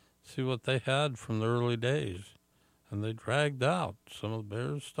see what they had from the early days, and they dragged out some of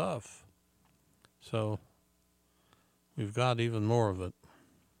Bear's stuff. So we've got even more of it.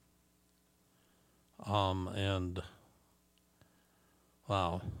 And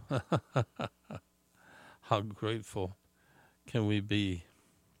wow, how grateful can we be?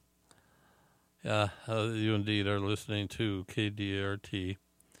 Yeah, you indeed are listening to KDRT,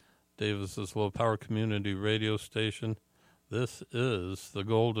 Davis's low power community radio station. This is the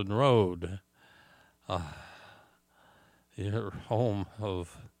Golden Road, your home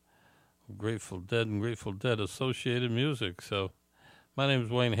of Grateful Dead and Grateful Dead associated music. So my name is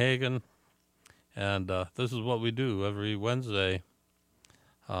Wayne Hagan, and this is what we do every Wednesday,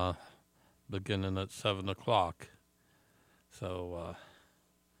 beginning at 7 o'clock. So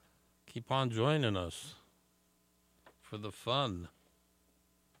keep on joining us for the fun.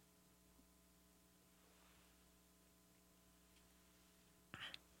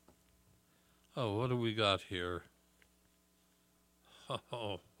 Oh, what do we got here?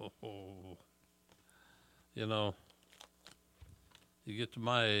 You know, you get to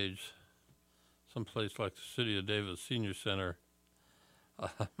my age, someplace like the City of Davis Senior Center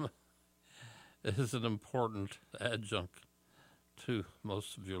is an important adjunct to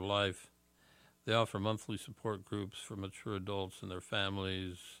most of your life. They offer monthly support groups for mature adults and their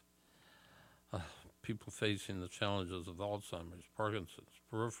families, people facing the challenges of Alzheimer's, Parkinson's,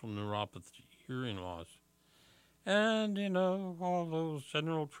 peripheral neuropathy, hearing loss, and, you know, all those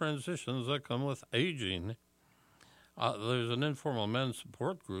general transitions that come with aging. There's an informal men's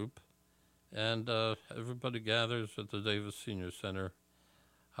support group, and everybody gathers at the Davis Senior Center,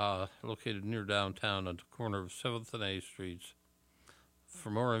 located near downtown at the corner of 7th and A Streets.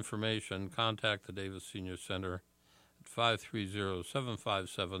 For more information, contact the Davis Senior Center at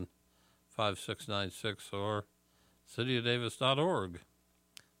 530-757-5696 or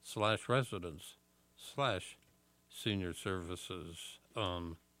cityofdavis.org/residents/senior services.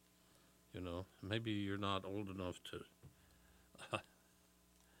 You know, maybe you're not old enough to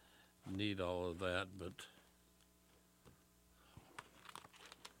need all of that, but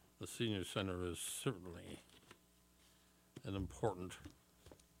the Senior Center is certainly an important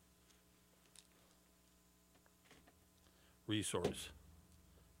resource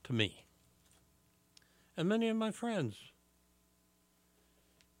to me and many of my friends.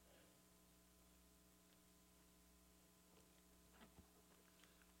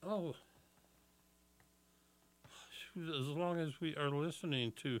 Oh, as long as we are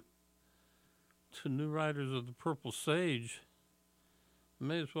listening to New Riders of the Purple Sage, I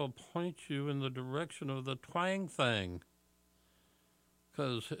may as well point you in the direction of the twang thing.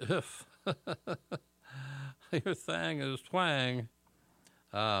 Because if your thing is twang,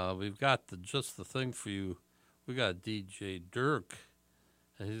 we've got just the thing for you. We got DJ Dirk,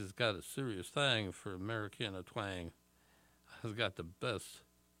 and he's got a serious thing for Americana twang. He's got the best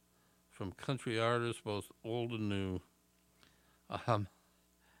from country artists, both old and new.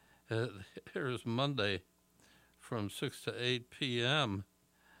 Here's Monday from 6 to 8 p.m.,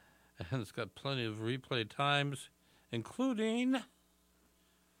 and it's got plenty of replay times, including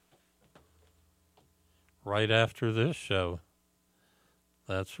right after this show.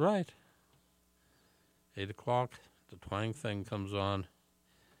 That's right. 8 o'clock, the twang thing comes on,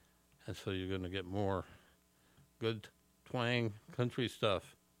 and so you're going to get more good twang country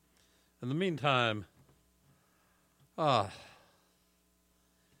stuff. In the meantime, let's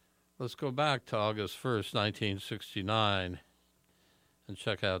go back to August 1st, 1969, and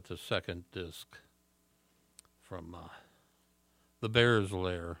check out the second disc from The Bear's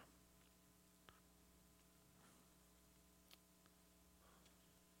Lair.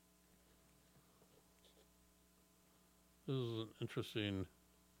 This is an interesting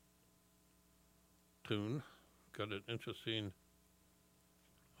tune. Got an interesting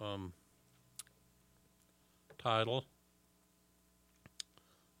title.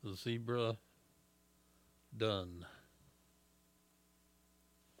 Zebra Done.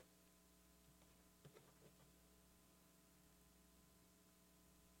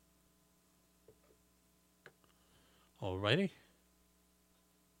 Alrighty.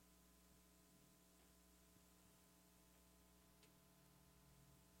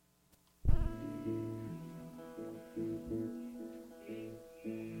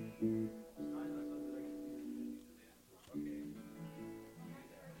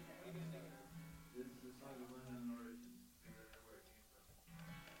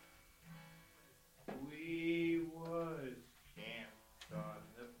 We was camped on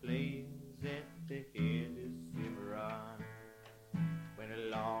the plains at the head of Cimarron when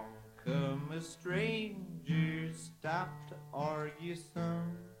along come a stranger, stopped to argue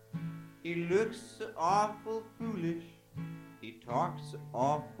some. He looks so awful foolish, he talks so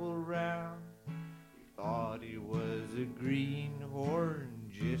awful round. We thought he was a greenhorn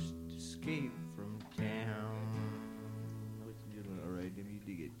just escaped from town. What's the good one? All right, let me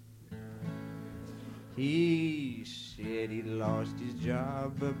dig it. He said he lost his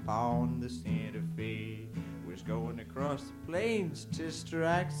job upon the Santa Fe, was going across the plains to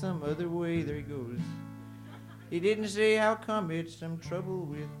strike some other way. There he goes. He didn't say how come, it's some trouble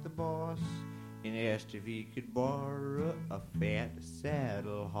with the boss, and asked if he could borrow a fat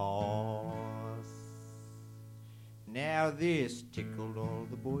saddle horse. Now this tickled all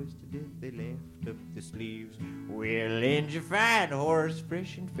the boys to death. They laughed up the sleeves. Well, lend your fine horse,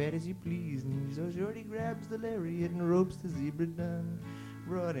 fresh and fat as you please. And so Shorty grabs the lariat and ropes the zebra done.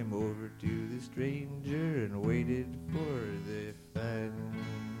 Brought him over to the stranger and waited for the fun.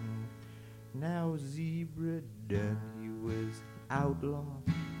 Now Zebra Done, he was an outlaw,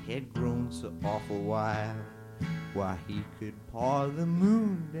 had grown so awful wild. Why, he could paw the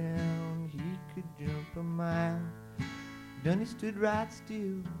moon down, he could jump a mile. Dunny stood right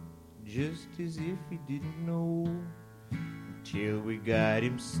still, just as if he didn't know, until we got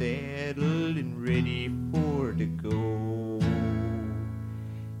him saddled and ready for to go.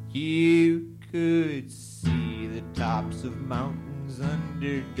 You could see the tops of mountains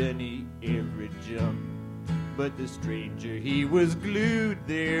under Dunny every jump, but the stranger, he was glued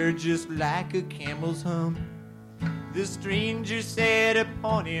there just like a camel's hump. The stranger sat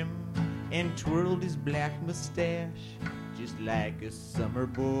upon him and twirled his black mustache, just like a summer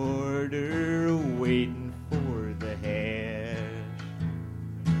boarder waiting for the hash.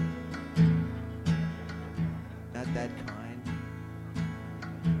 Not that kind.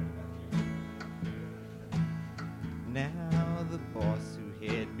 Now the boss, who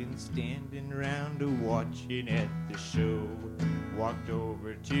had been standing round watching at the show, walked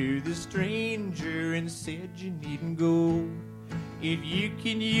over to the stranger and said, you needn't go. If you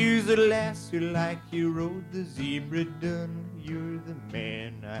can use a lasso like you rode the Zebra Done, you're the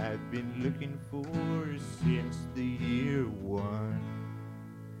man I've been looking for since the year one.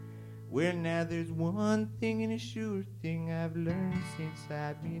 Well, now there's one thing and a sure thing I've learned since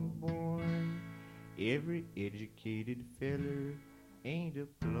I've been born. Every educated feller ain't a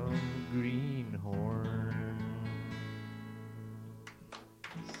plumb greenhorn.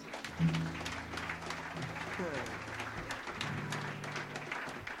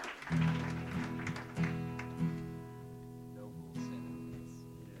 Noble sentiments.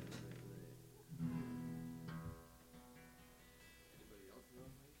 Anybody else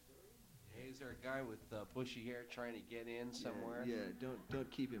is there a guy with bushy hair trying to get in somewhere? Yeah, don't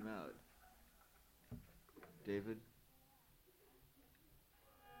keep him out. David?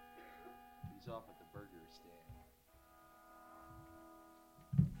 He's off at the burger stand.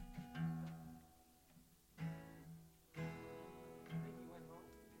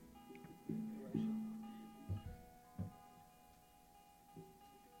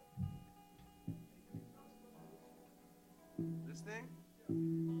 This thing?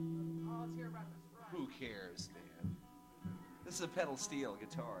 Oh, let's hear about this. Who cares, man? This is a pedal steel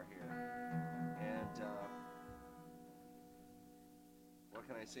guitar here. And, what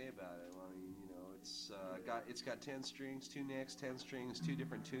can I say about it? Well, I mean, you know, it's got 10 strings, 2 necks, 10 strings, 2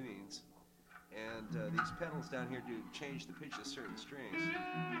 different tunings. And these pedals down here do change the pitch of certain strings.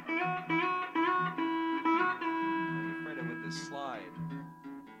 I'm afraid of with this slide.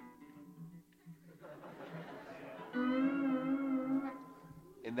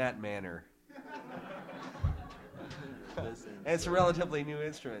 In that manner. Listen. And it's a relatively new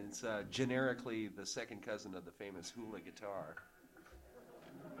instrument. It's generically the second cousin of the famous hula guitar.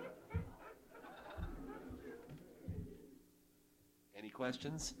 Any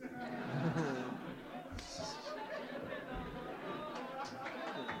questions?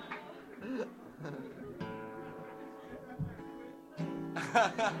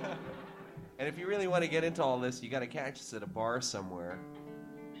 And if you really want to get into all this, you got to catch us at a bar somewhere.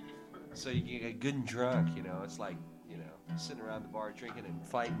 So you can get good and drunk, you know. It's like, you know, sitting around the bar drinking and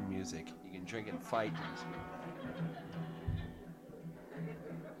fighting music. You can drink and fight music.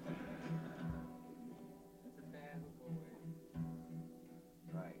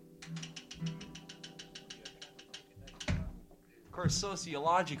 Right. Of course,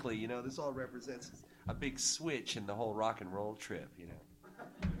 sociologically, you know, this all represents a big switch in the whole rock and roll trip, you know.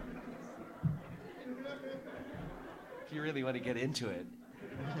 If you really want to get into it.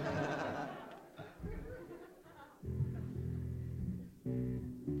 I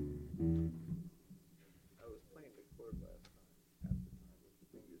was playing the chord last time. Half the time with the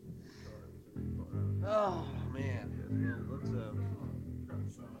fingers in the guitar. It was really far out. Oh, man.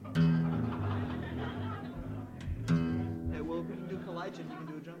 Hey, well, we can do Kalijah and you can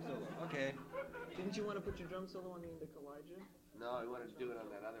do a drum solo. Okay. Didn't you want to put your drum solo on the end of Kalijah? No, I wanted to do it on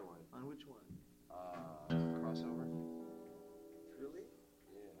that other one. On which one? Crossover. Really?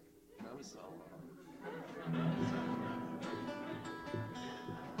 Yeah. Drum solo.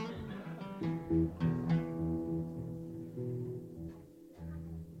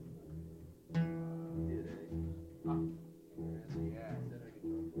 Did Where is he at?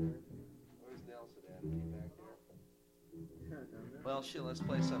 Where's Nelson at? Is he back there? Well, shit, let's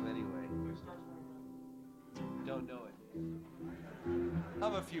play some anyway. Don't know it.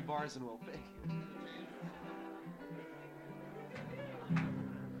 Have a few bars and we'll fake it.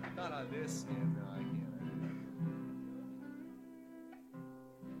 Not on this stand, no, I can't.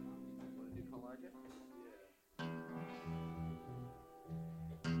 Want to do Kalijah? Yeah.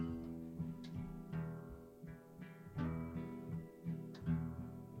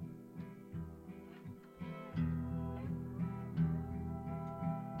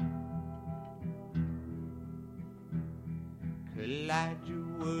 Elijah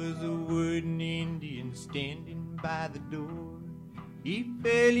was a wooden Indian standing by the door. He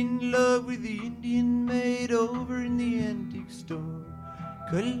fell in love with the Indian maid over in the antique store.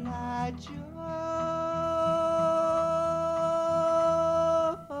 Kalijah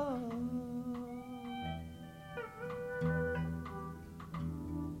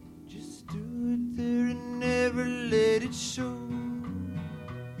just stood there and never let it show.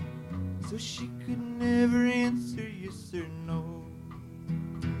 So she could never answer yes or no.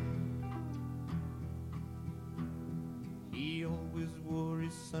 He always wore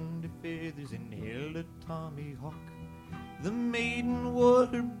his Sunday feathers and held a tomahawk. The maiden wore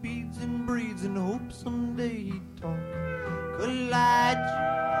her beads and braids and hoped someday he'd talk.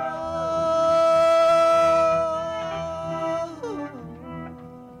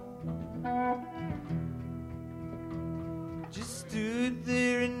 Just stood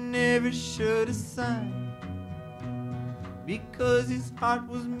there and never showed a sign, because his heart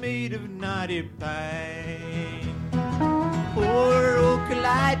was made of knotty pine. Poor old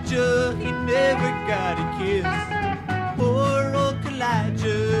Kalijah, he never got a kiss. Poor old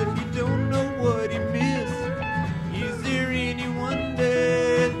Kalijah, he don't know what he missed. Is there any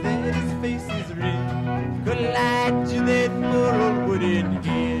wonder that his face is red? Kalijah, that poor old wooden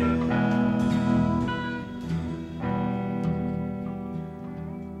head.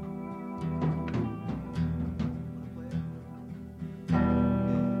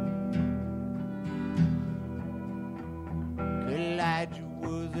 Elijah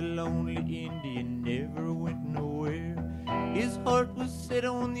was the lonely Indian never went nowhere. His heart was set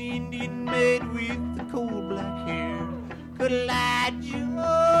on the Indian maid with the coal black hair.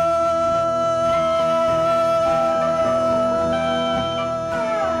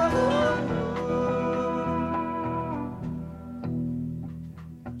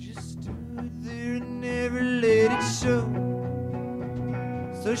 Just stood there and never let it show,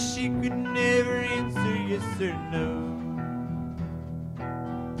 so she could never answer yes or no.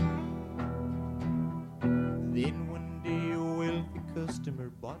 Then one day a wealthy customer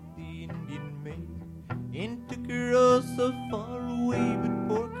bought the Indian maid and took her all so far away, but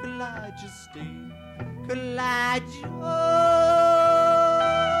poor Kalijah stayed.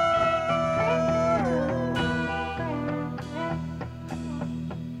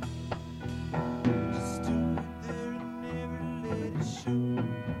 Just stood there and never let it show.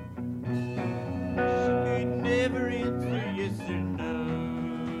 She could never answer yes or no.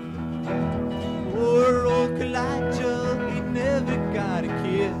 Poor old Kalijah, he never got a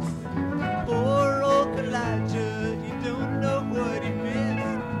kiss. Poor old Kalijah, you don't know what he missed.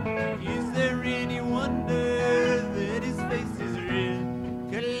 Is there any wonder that his face is red?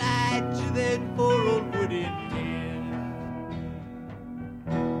 Kalijah, that poor old wooden head.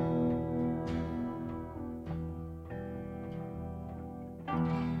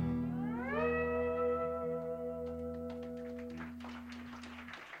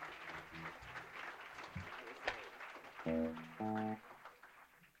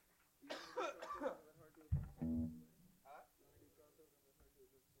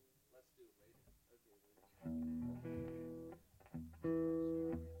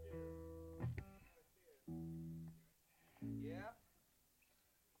 Yeah?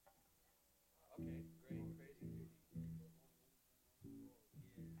 Okay, great. Crazy.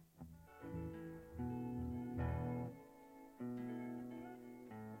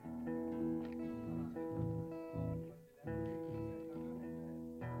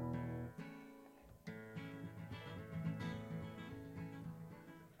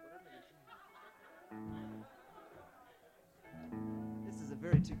 This is a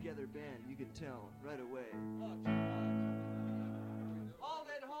very together band, you can tell right away. Hold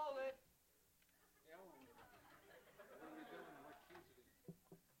it, hold it.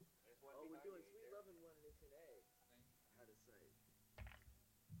 Oh, we're doing Sweet Lovin' One, and it's an A. Out of sight.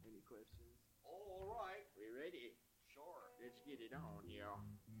 Any questions? All right. We ready? Sure. Let's get it on, y'all.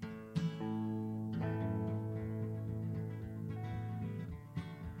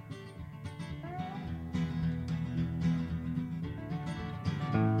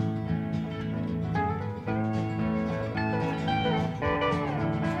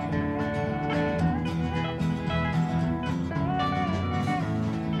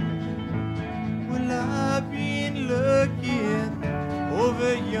 Well, I've been looking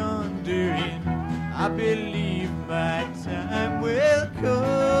over yonder, and I believe my time will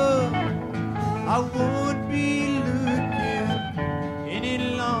come. I won't be looking any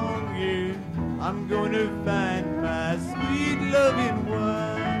longer. I'm gonna find my sweet loving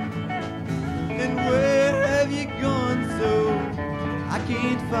one. Then where have you gone so I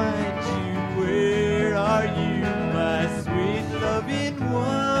can't find you? Where are you, my sweet loving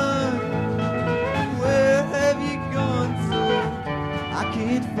one? Where have you gone so I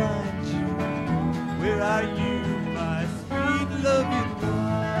can't find you? Where are you, my sweet loving one?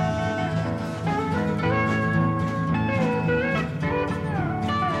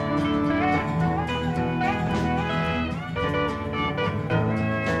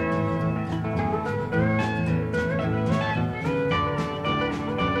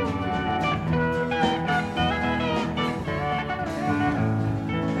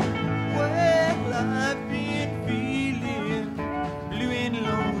 Well, I've been feeling blue and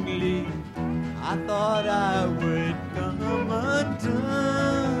lonely. I thought I would come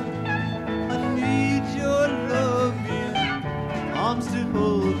undone. I need your loving arms to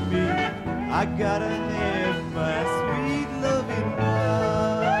hold me. I gotta have my sweet loving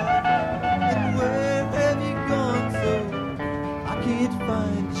one. And where have you gone so I can't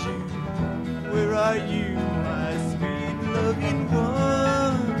find you? Where are you, my sweet loving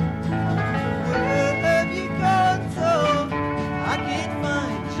one? Where have you gone so I can't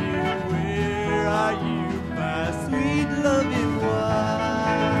find you? Where are you, my sweet loving one?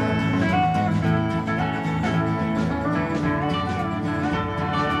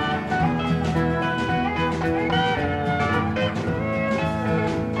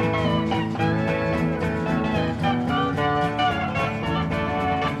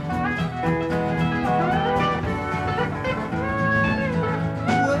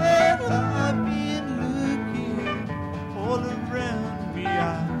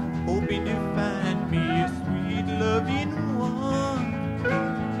 hoping to find me a sweet loving one.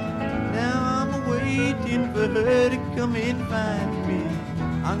 Now I'm waiting for her to come and find me.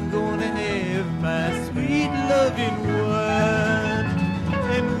 I'm gonna have my sweet loving one.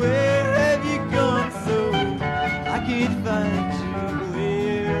 And where have you gone so I can't find you?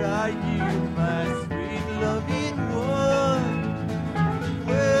 Where are you, my sweet loving one?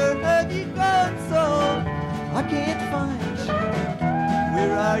 Where have you gone so I can't find you?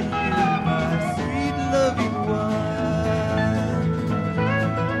 Where are you, my sweet loving one?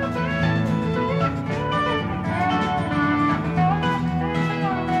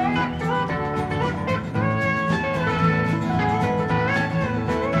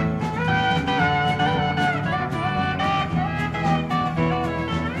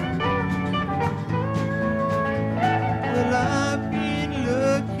 Well, I've been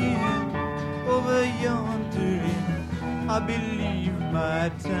looking over yonder, and I believe my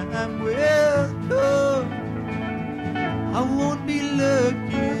time will come. I won't be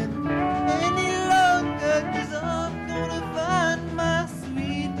looking any longer, 'cause I'm gonna find my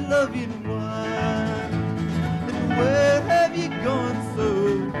sweet loving one. And where have you gone so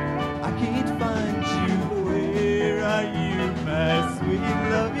I can't find you? Where are you, my sweet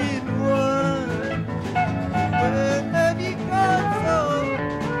loving one? Where have you gone so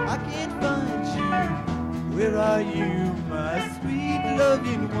I can't find you? Where are you, my sweet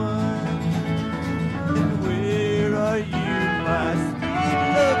loving one? And where are you, my sweet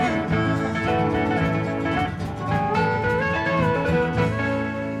loving one?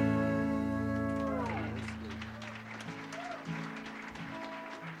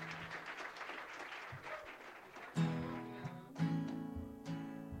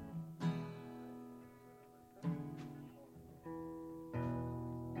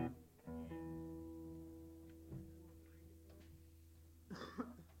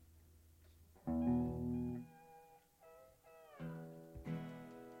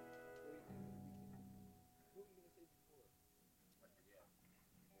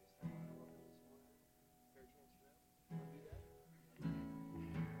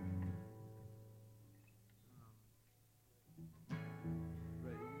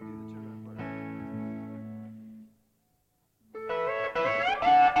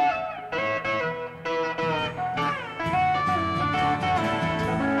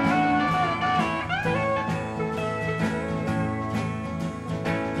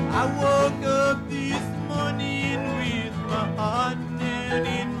 I woke up this morning with my heart down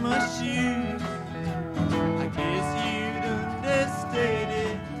in my shoes. I guess you'd understand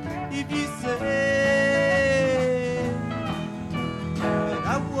it if you said. But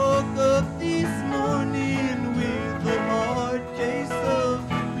I woke up this morning with a hard case of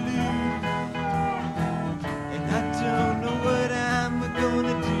the blues, and I don't know what I'm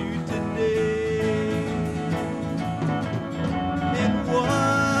gonna do today. And why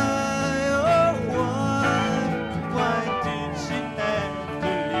did she have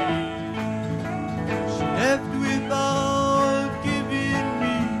to leave? She left without giving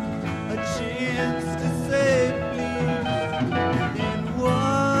me a chance to say please. And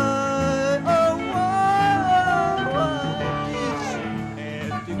why did she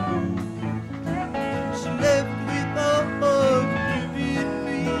have to go? She left without giving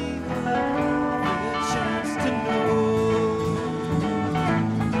me a chance to know.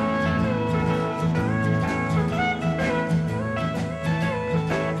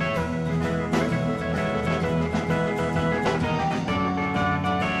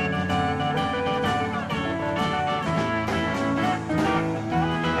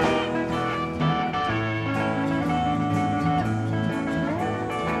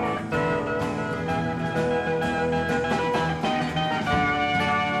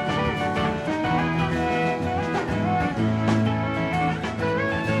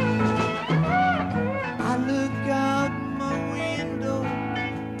 I look out my window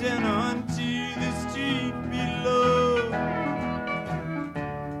down onto the street below.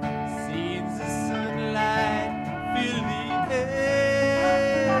 Seeds of sunlight fill the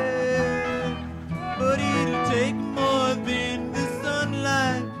air, but it'll take more than the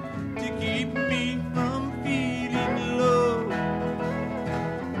sunlight to keep me from feeling low.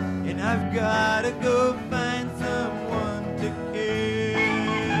 And I've gotta go find someone to care.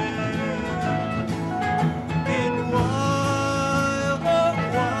 And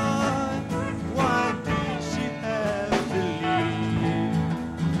why did she have to leave?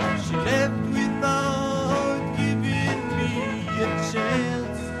 She left without giving me a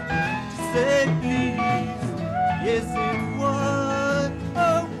chance to say please. Yes, and why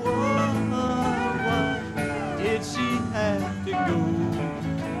did she have to go?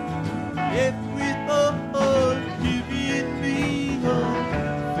 left with all, giving me a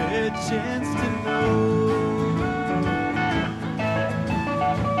fair chance to know.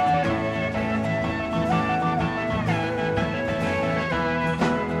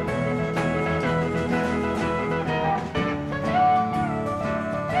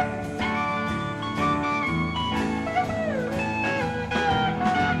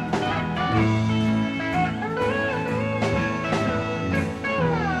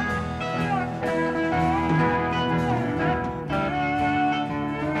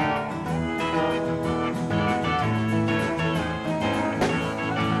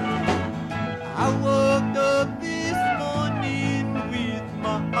 I woke up this morning with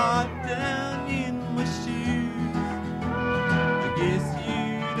my heart down in my shoes. I guess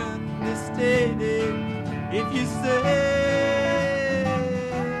you'd understand it if you said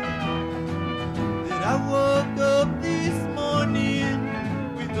that I woke up this morning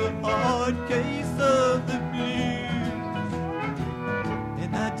with a hard case of the blues.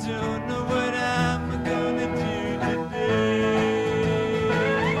 And I don't know what I'm gonna do today.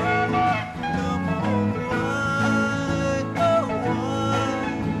 Come on,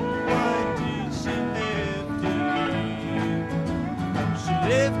 why did she have to leave? She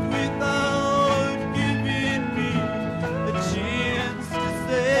left without giving me a chance to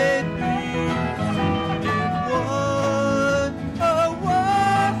say please. And why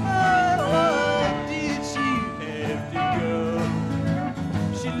did she have to go?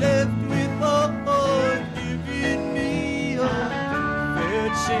 She left without giving me a fair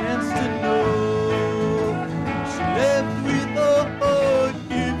chance to know. She left without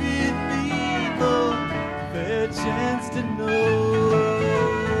giving me a fair chance to know.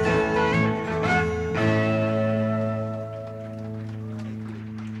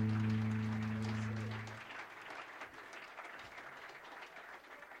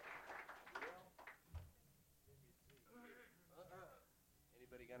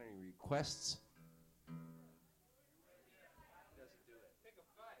 Anybody got any requests? Doesn't do it. Pick a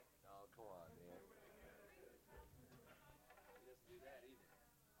fight. Oh, come on, man. He doesn't do that either.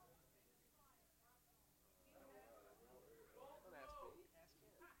 Don't ask me.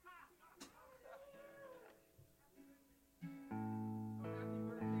 Ask him.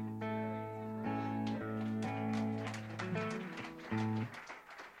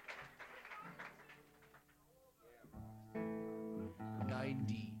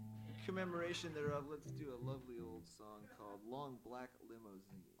 Commemoration thereof, let's do a lovely old song called Long Black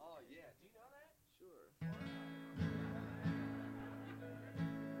Limousine. Oh, yeah. Do you know that? Sure.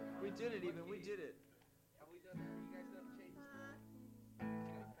 We did it even, we did it. Have we done that? You guys done changes?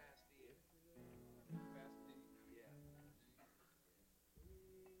 Like past the... Past the... Yeah.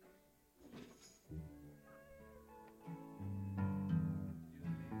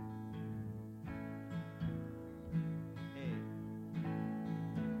 Hey.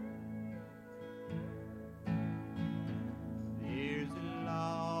 There's a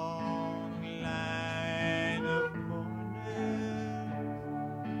long line of mourners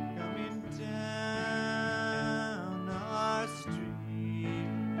coming down our street.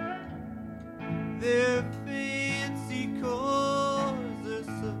 Their fancy cars are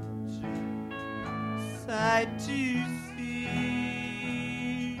such a sight to see.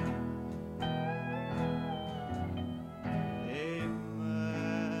 They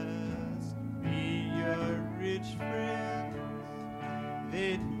must be your rich friends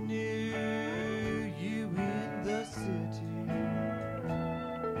that knew you in the city,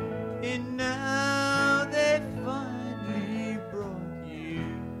 and now they finally brought you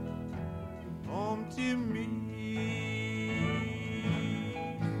home to me.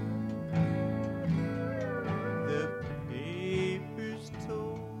 The papers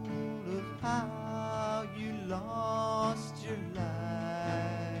told of how you lost your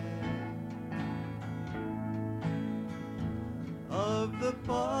life, of the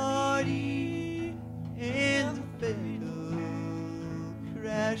party and the fatal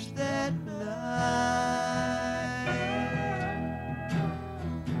crash that night.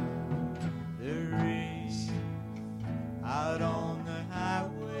 The race out on the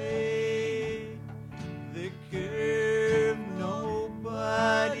highway, the curve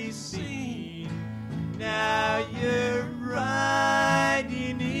nobody's seen. Now you're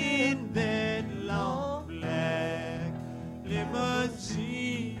riding in that long black limousine.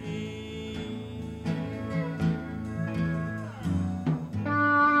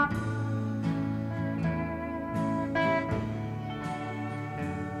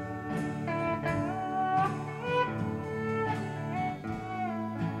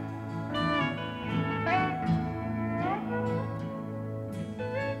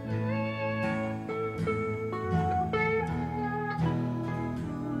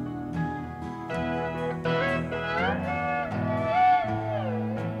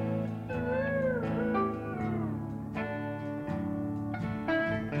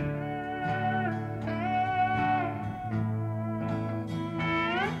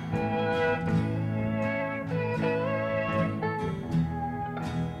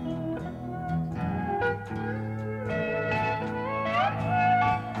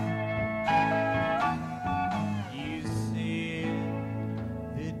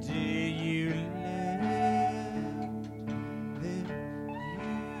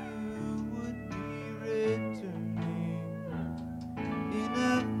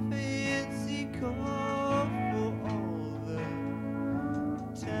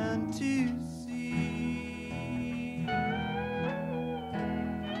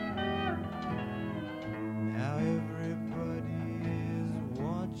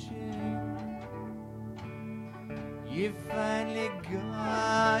 You finally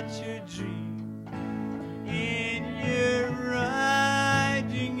got your dream, and you're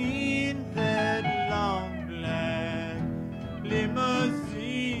riding in that long black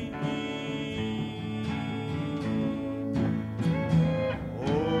limousine.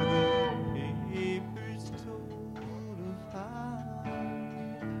 Oh, the papers told of how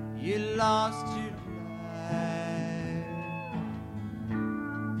you lost your life,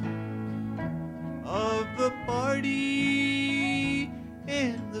 of the party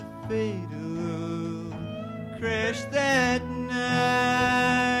and the fatal crash that night.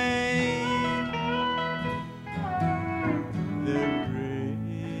 The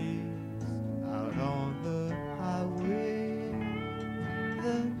brakes out on the highway,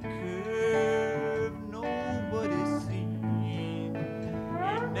 the curve nobody's seen, and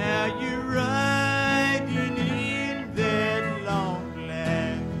now you're riding in that long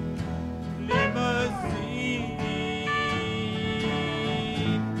black limousine.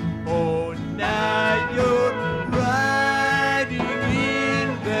 Oh, now you're riding in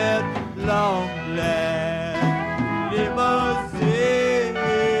that long black limousine.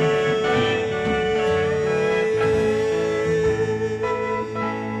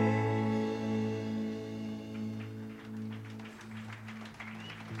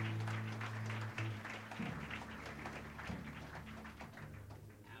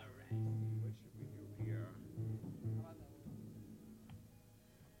 What should we do here?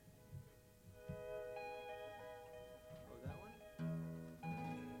 Oh, that one?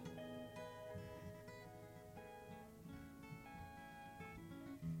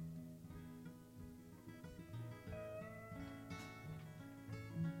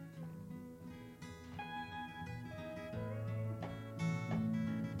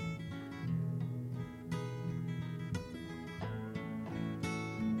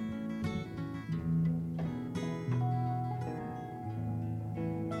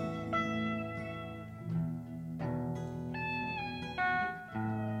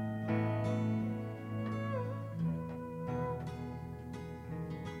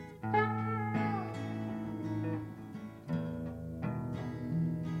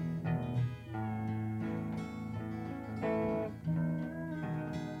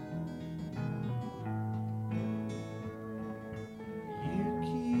 You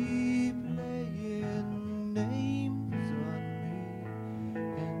keep laying names on me,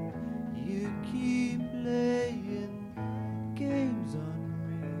 and you keep laying games on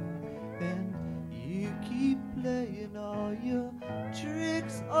me, and you keep playing all your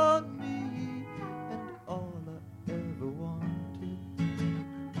tricks on me, and all I ever wanted,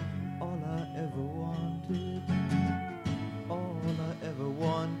 all I ever wanted, all I ever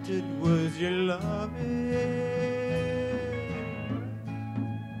wanted was your loving.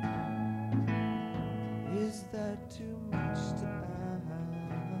 Is that too much to ask?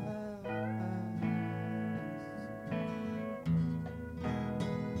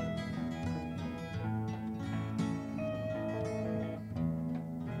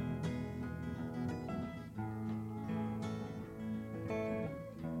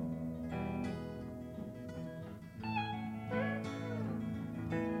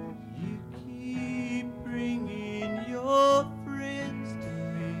 You keep bringing your friends to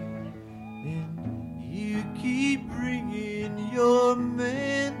me, and you keep bringing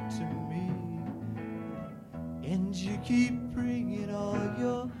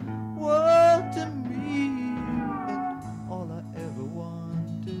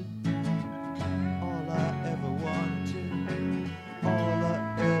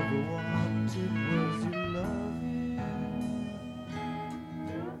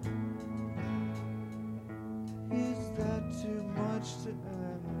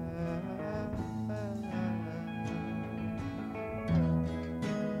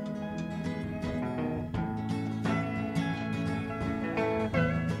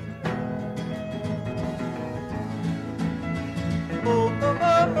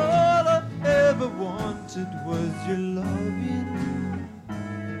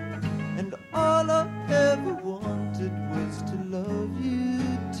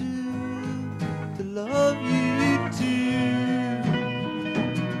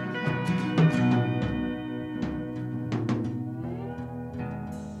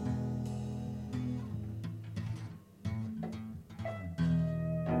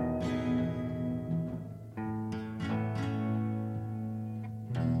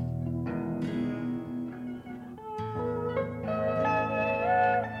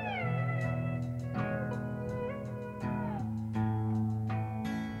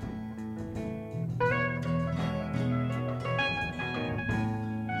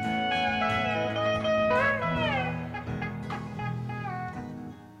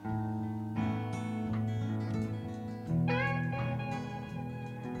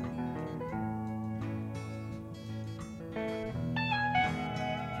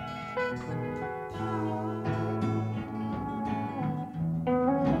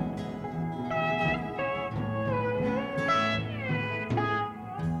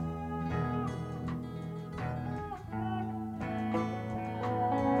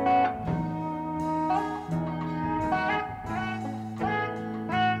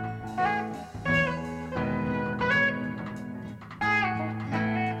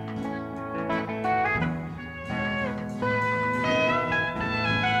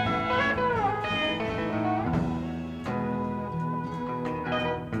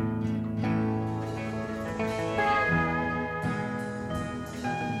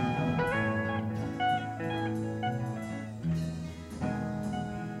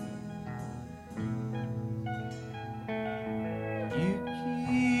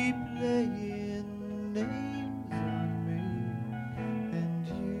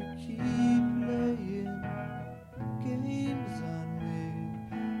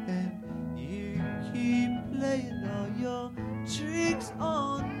your tricks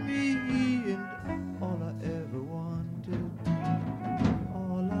on me, and all I ever wanted,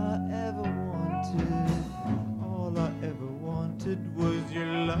 all I ever wanted, all I ever wanted was your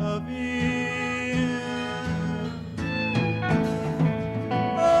loving.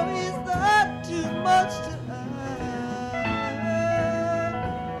 Oh, is that too much to ask?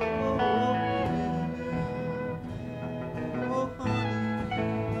 Oh, yeah. Oh,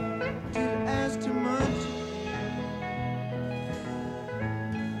 honey, did I ask too much?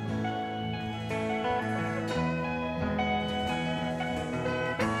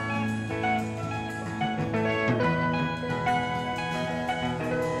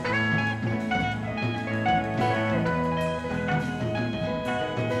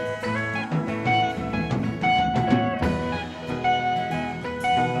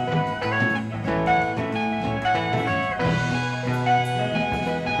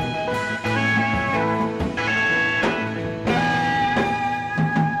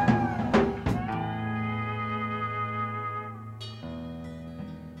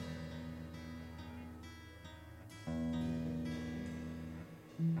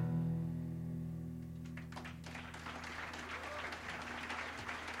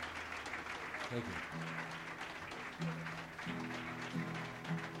 Thank you.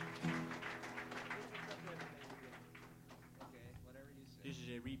 This is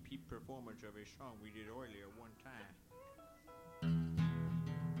a repeat performance of a song we did earlier one time.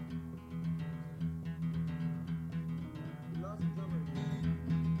 Lost the drummer again.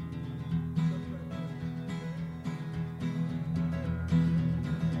 Sucks right now.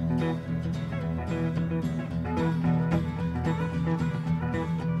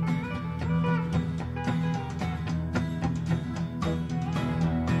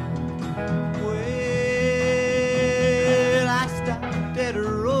 Well, I stopped at a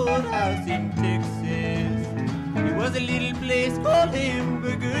roadhouse in Texas. It was a little place called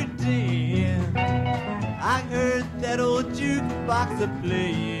Hamburger Den. I heard that old jukebox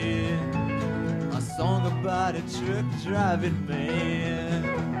a-playing a song about a truck driving man.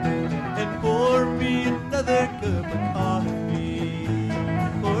 And pour me another cup of coffee,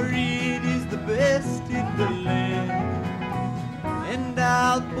 for it is the best in the land. And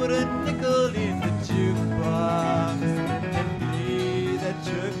I'll put a nickel in the jukebox and play that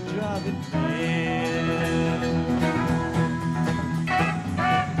truck driving man.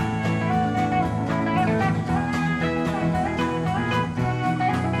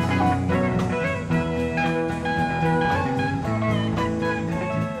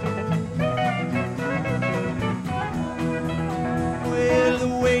 Well, the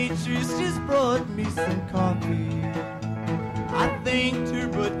waitress just brought me some coffee. I thanked her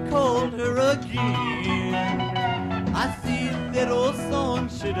but called her again. I see that old song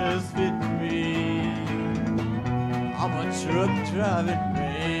should have fit me. I'm a truck driving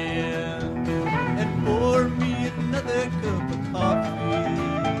man. And pour me another cup of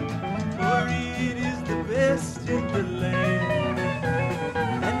coffee, for it is the best in the land.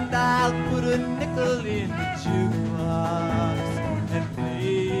 And I'll put a nickel in the jukebox and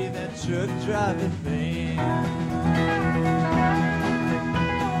play that truck driving man.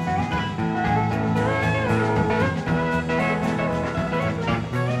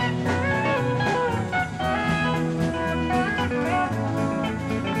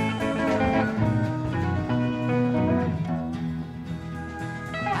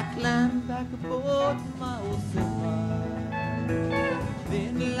 Climbed back aboard my old semi.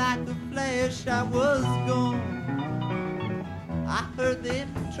 Then like a flash I was gone. I heard them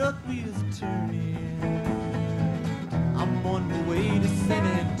truck wheels turning. I'm on my way to San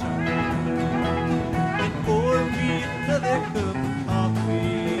Antonio. And pour me another cup of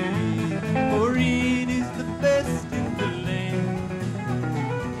coffee, for it is the best in the land.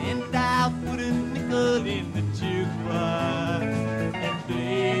 And I'll put a nickel in the jukebox and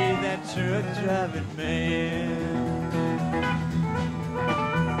play that truck driving man.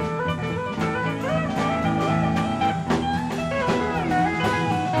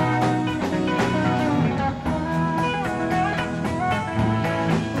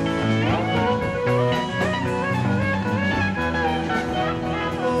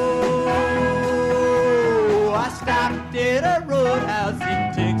 Oh, I stopped at a roadhouse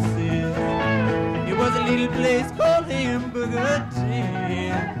in Texas. It was a little place called Hamburger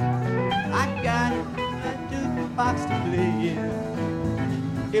Den. I got a jukebox to play.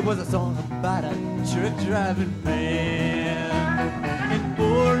 It was a song about a truck driving man. And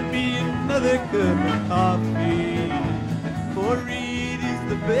pour me another cup of coffee, for it is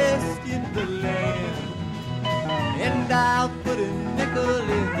the best in the land. And I'll put a nickel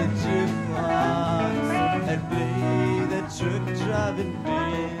in the jukebox and play driving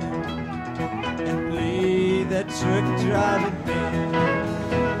band and play that truck driving band.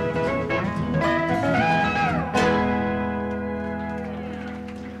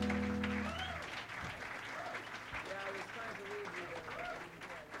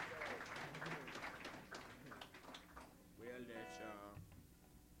 Well, that's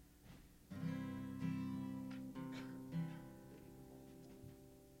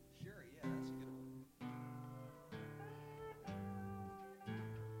Sure, yeah, that's a good one.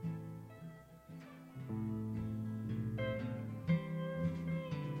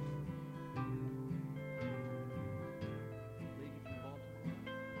 Lady from Baltimore.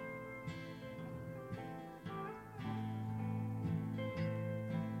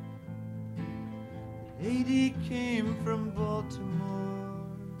 Lady came from Baltimore.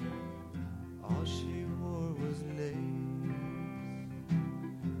 All she wore was lace.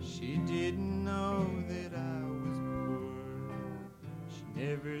 She didn't know that I was poor. She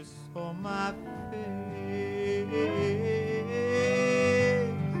never saw my face.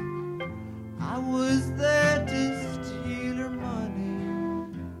 I was there to steal her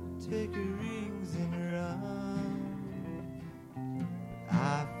money, take her rings and run.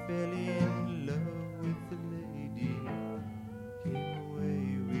 I fell in love with the lady, came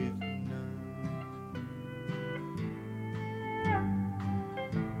away with none.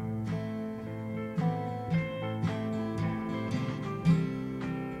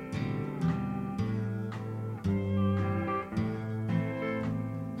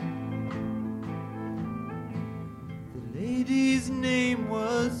 The lady's name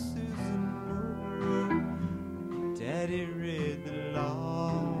was Susan Moore. Daddy read the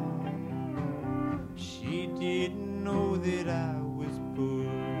law. She didn't know that I was poor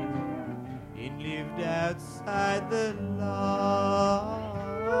and lived outside the law.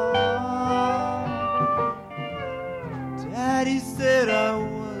 Daddy said I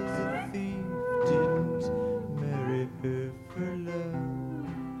was a thief, didn't marry her for love.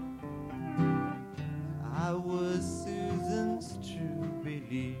 I was Susan's true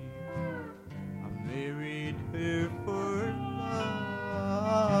belief. I married her for love.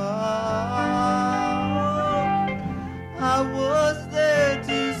 I was there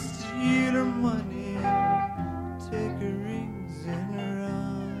to steal her money, take her rings and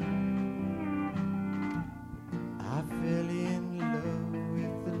run. I fell in love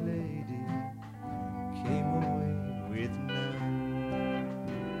with the lady, came away with none.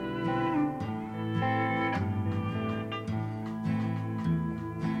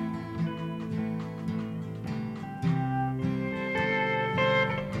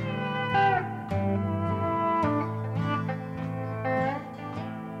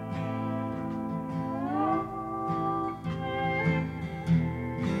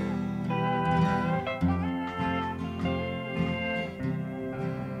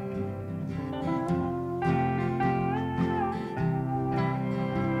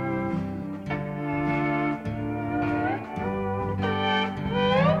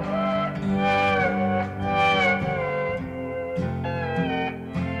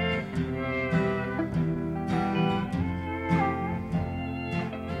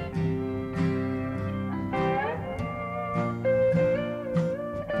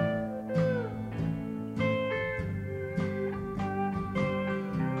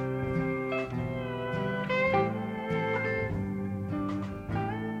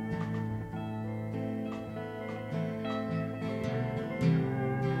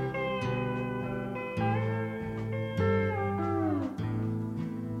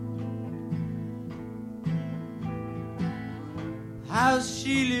 House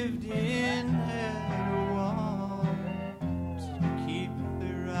she lived in had a wall to keep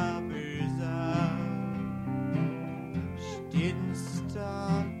the robbers out. She didn't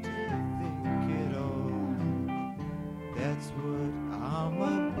stop to think at all. That's what I'm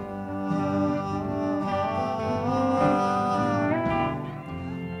about.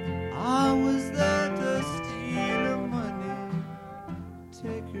 I was there to steal her money,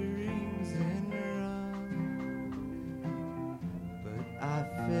 take her rings and run. But I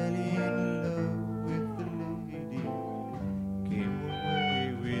fell in love with the lady, came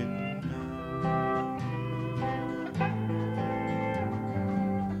away with none.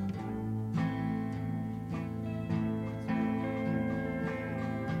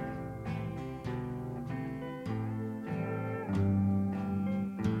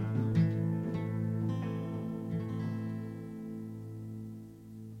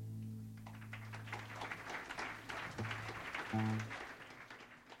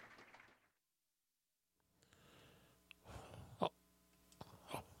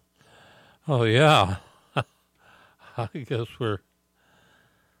 Oh, yeah. I guess we're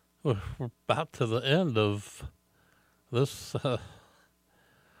about to the end of this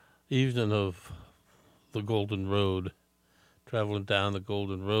evening of the Golden Road, traveling down the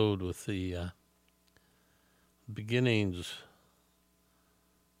Golden Road with the beginnings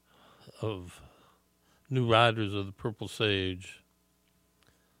of new riders of the Purple Sage.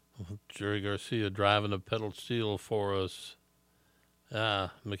 Jerry Garcia driving a pedal steel for us.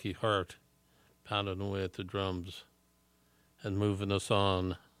 Mickey Hart pounding away at the drums and moving us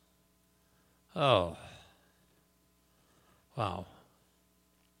on. Oh, wow.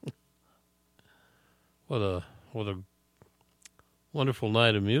 What a wonderful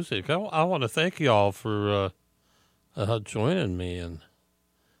night of music. I want to thank you all for joining me and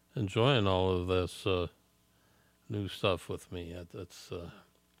enjoying all of this new stuff with me. It's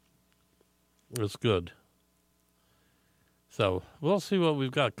good. So we'll see what we've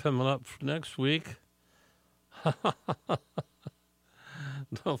got coming up for next week.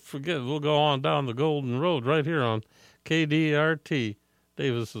 Don't forget, we'll go on down the Golden Road right here on KDRT,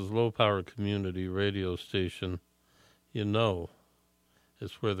 Davis's low-power community radio station. You know,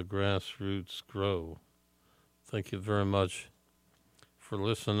 it's where the grassroots grow. Thank you very much for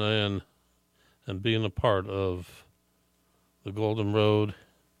listening and being a part of the Golden Road.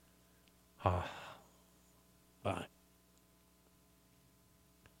 Bye.